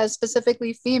 And this says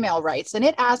specifically female rights. And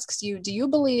it asks you, do you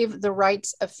believe the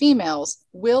rights of females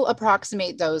will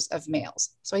approximate those of males?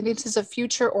 So I think this is a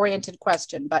future-oriented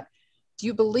question, but do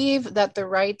you believe that the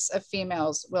rights of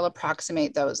females will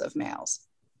approximate those of males?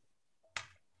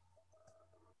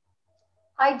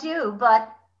 I do,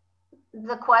 but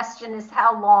the question is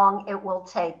how long it will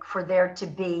take for there to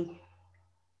be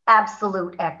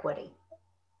absolute equity.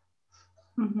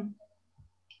 Mm-hmm.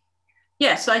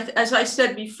 Yes, as I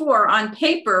said before, on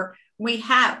paper, we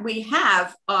have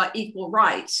equal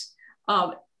rights.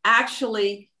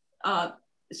 Actually,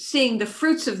 seeing the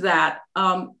fruits of that,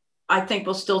 I think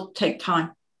will still take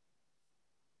time.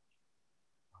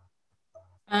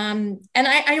 And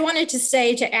I wanted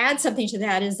to add something to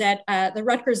that is that the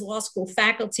Rutgers Law School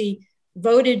faculty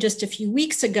voted just a few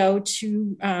weeks ago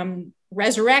to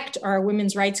resurrect our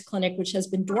women's rights clinic, which has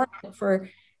been dormant for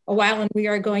a while, and we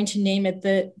are going to name it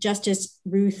the Justice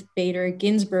Ruth Bader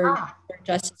Ginsburg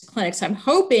Justice Clinic. So I'm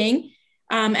hoping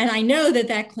And I know that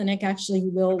that clinic actually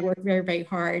will work very, very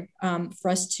hard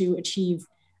for us to achieve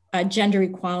gender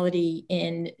equality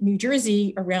in New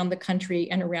Jersey, around the country,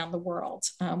 and around the world.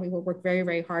 We will work very,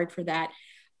 very hard for that.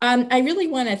 I really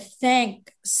want to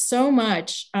thank so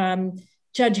much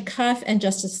Judge Cuff and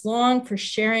Justice Long for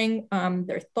sharing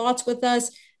their thoughts with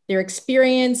us, their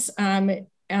experience,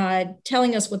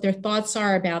 telling us what their thoughts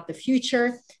are about the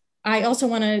future. I also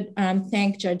want to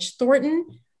thank Judge Thornton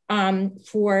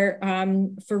for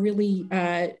really,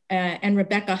 and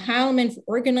Rebecca Heilman for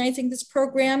organizing this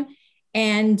program.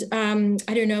 And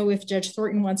I don't know if Judge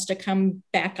Thornton wants to come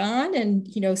back on and,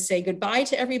 say goodbye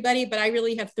to everybody, but I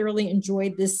really have thoroughly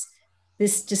enjoyed this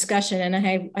discussion,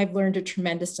 and I've learned a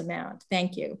tremendous amount.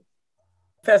 Thank you.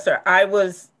 Professor,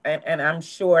 and I'm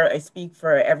sure I speak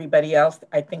for everybody else,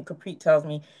 I think Capri tells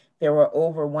me there were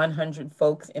over 100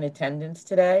 folks in attendance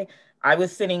today. I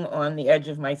was sitting on the edge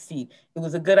of my seat. It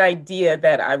was a good idea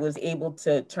that I was able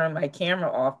to turn my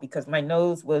camera off because my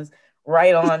nose was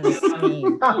right on the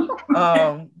screen.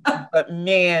 But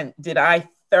man, did I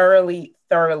thoroughly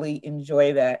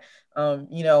enjoy that.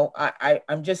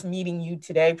 I'm just meeting you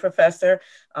today, Professor.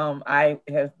 I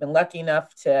have been lucky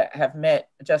enough to have met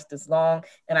Justice Long,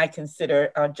 and I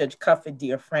consider Judge Cuff a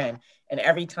dear friend. And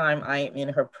every time I am in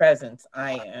her presence,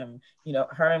 I am,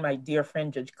 her and my dear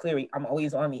friend, Judge Cleary, I'm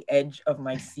always on the edge of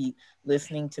my seat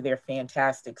listening to their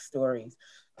fantastic stories.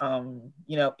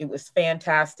 It was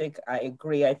fantastic. I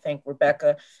agree. I thank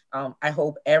Rebecca. I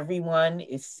hope everyone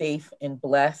is safe and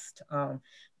blessed.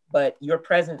 But your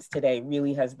presence today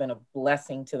really has been a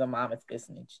blessing to the Monmouth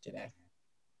Vicinage today.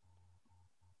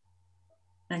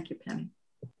 Thank you, Penny.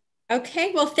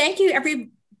 Okay, well, thank you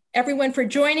everyone for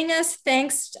joining us.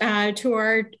 Thanks to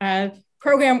our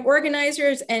program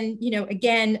organizers, and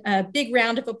again, a big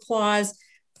round of applause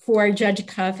for Judge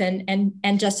Cuff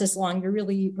and Justice Long. You're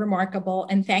really remarkable,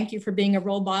 and thank you for being a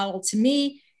role model to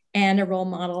me and a role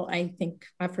model, I think,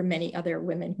 for many other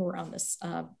women who are on this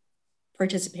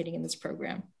participating in this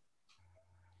program.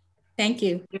 Thank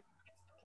you.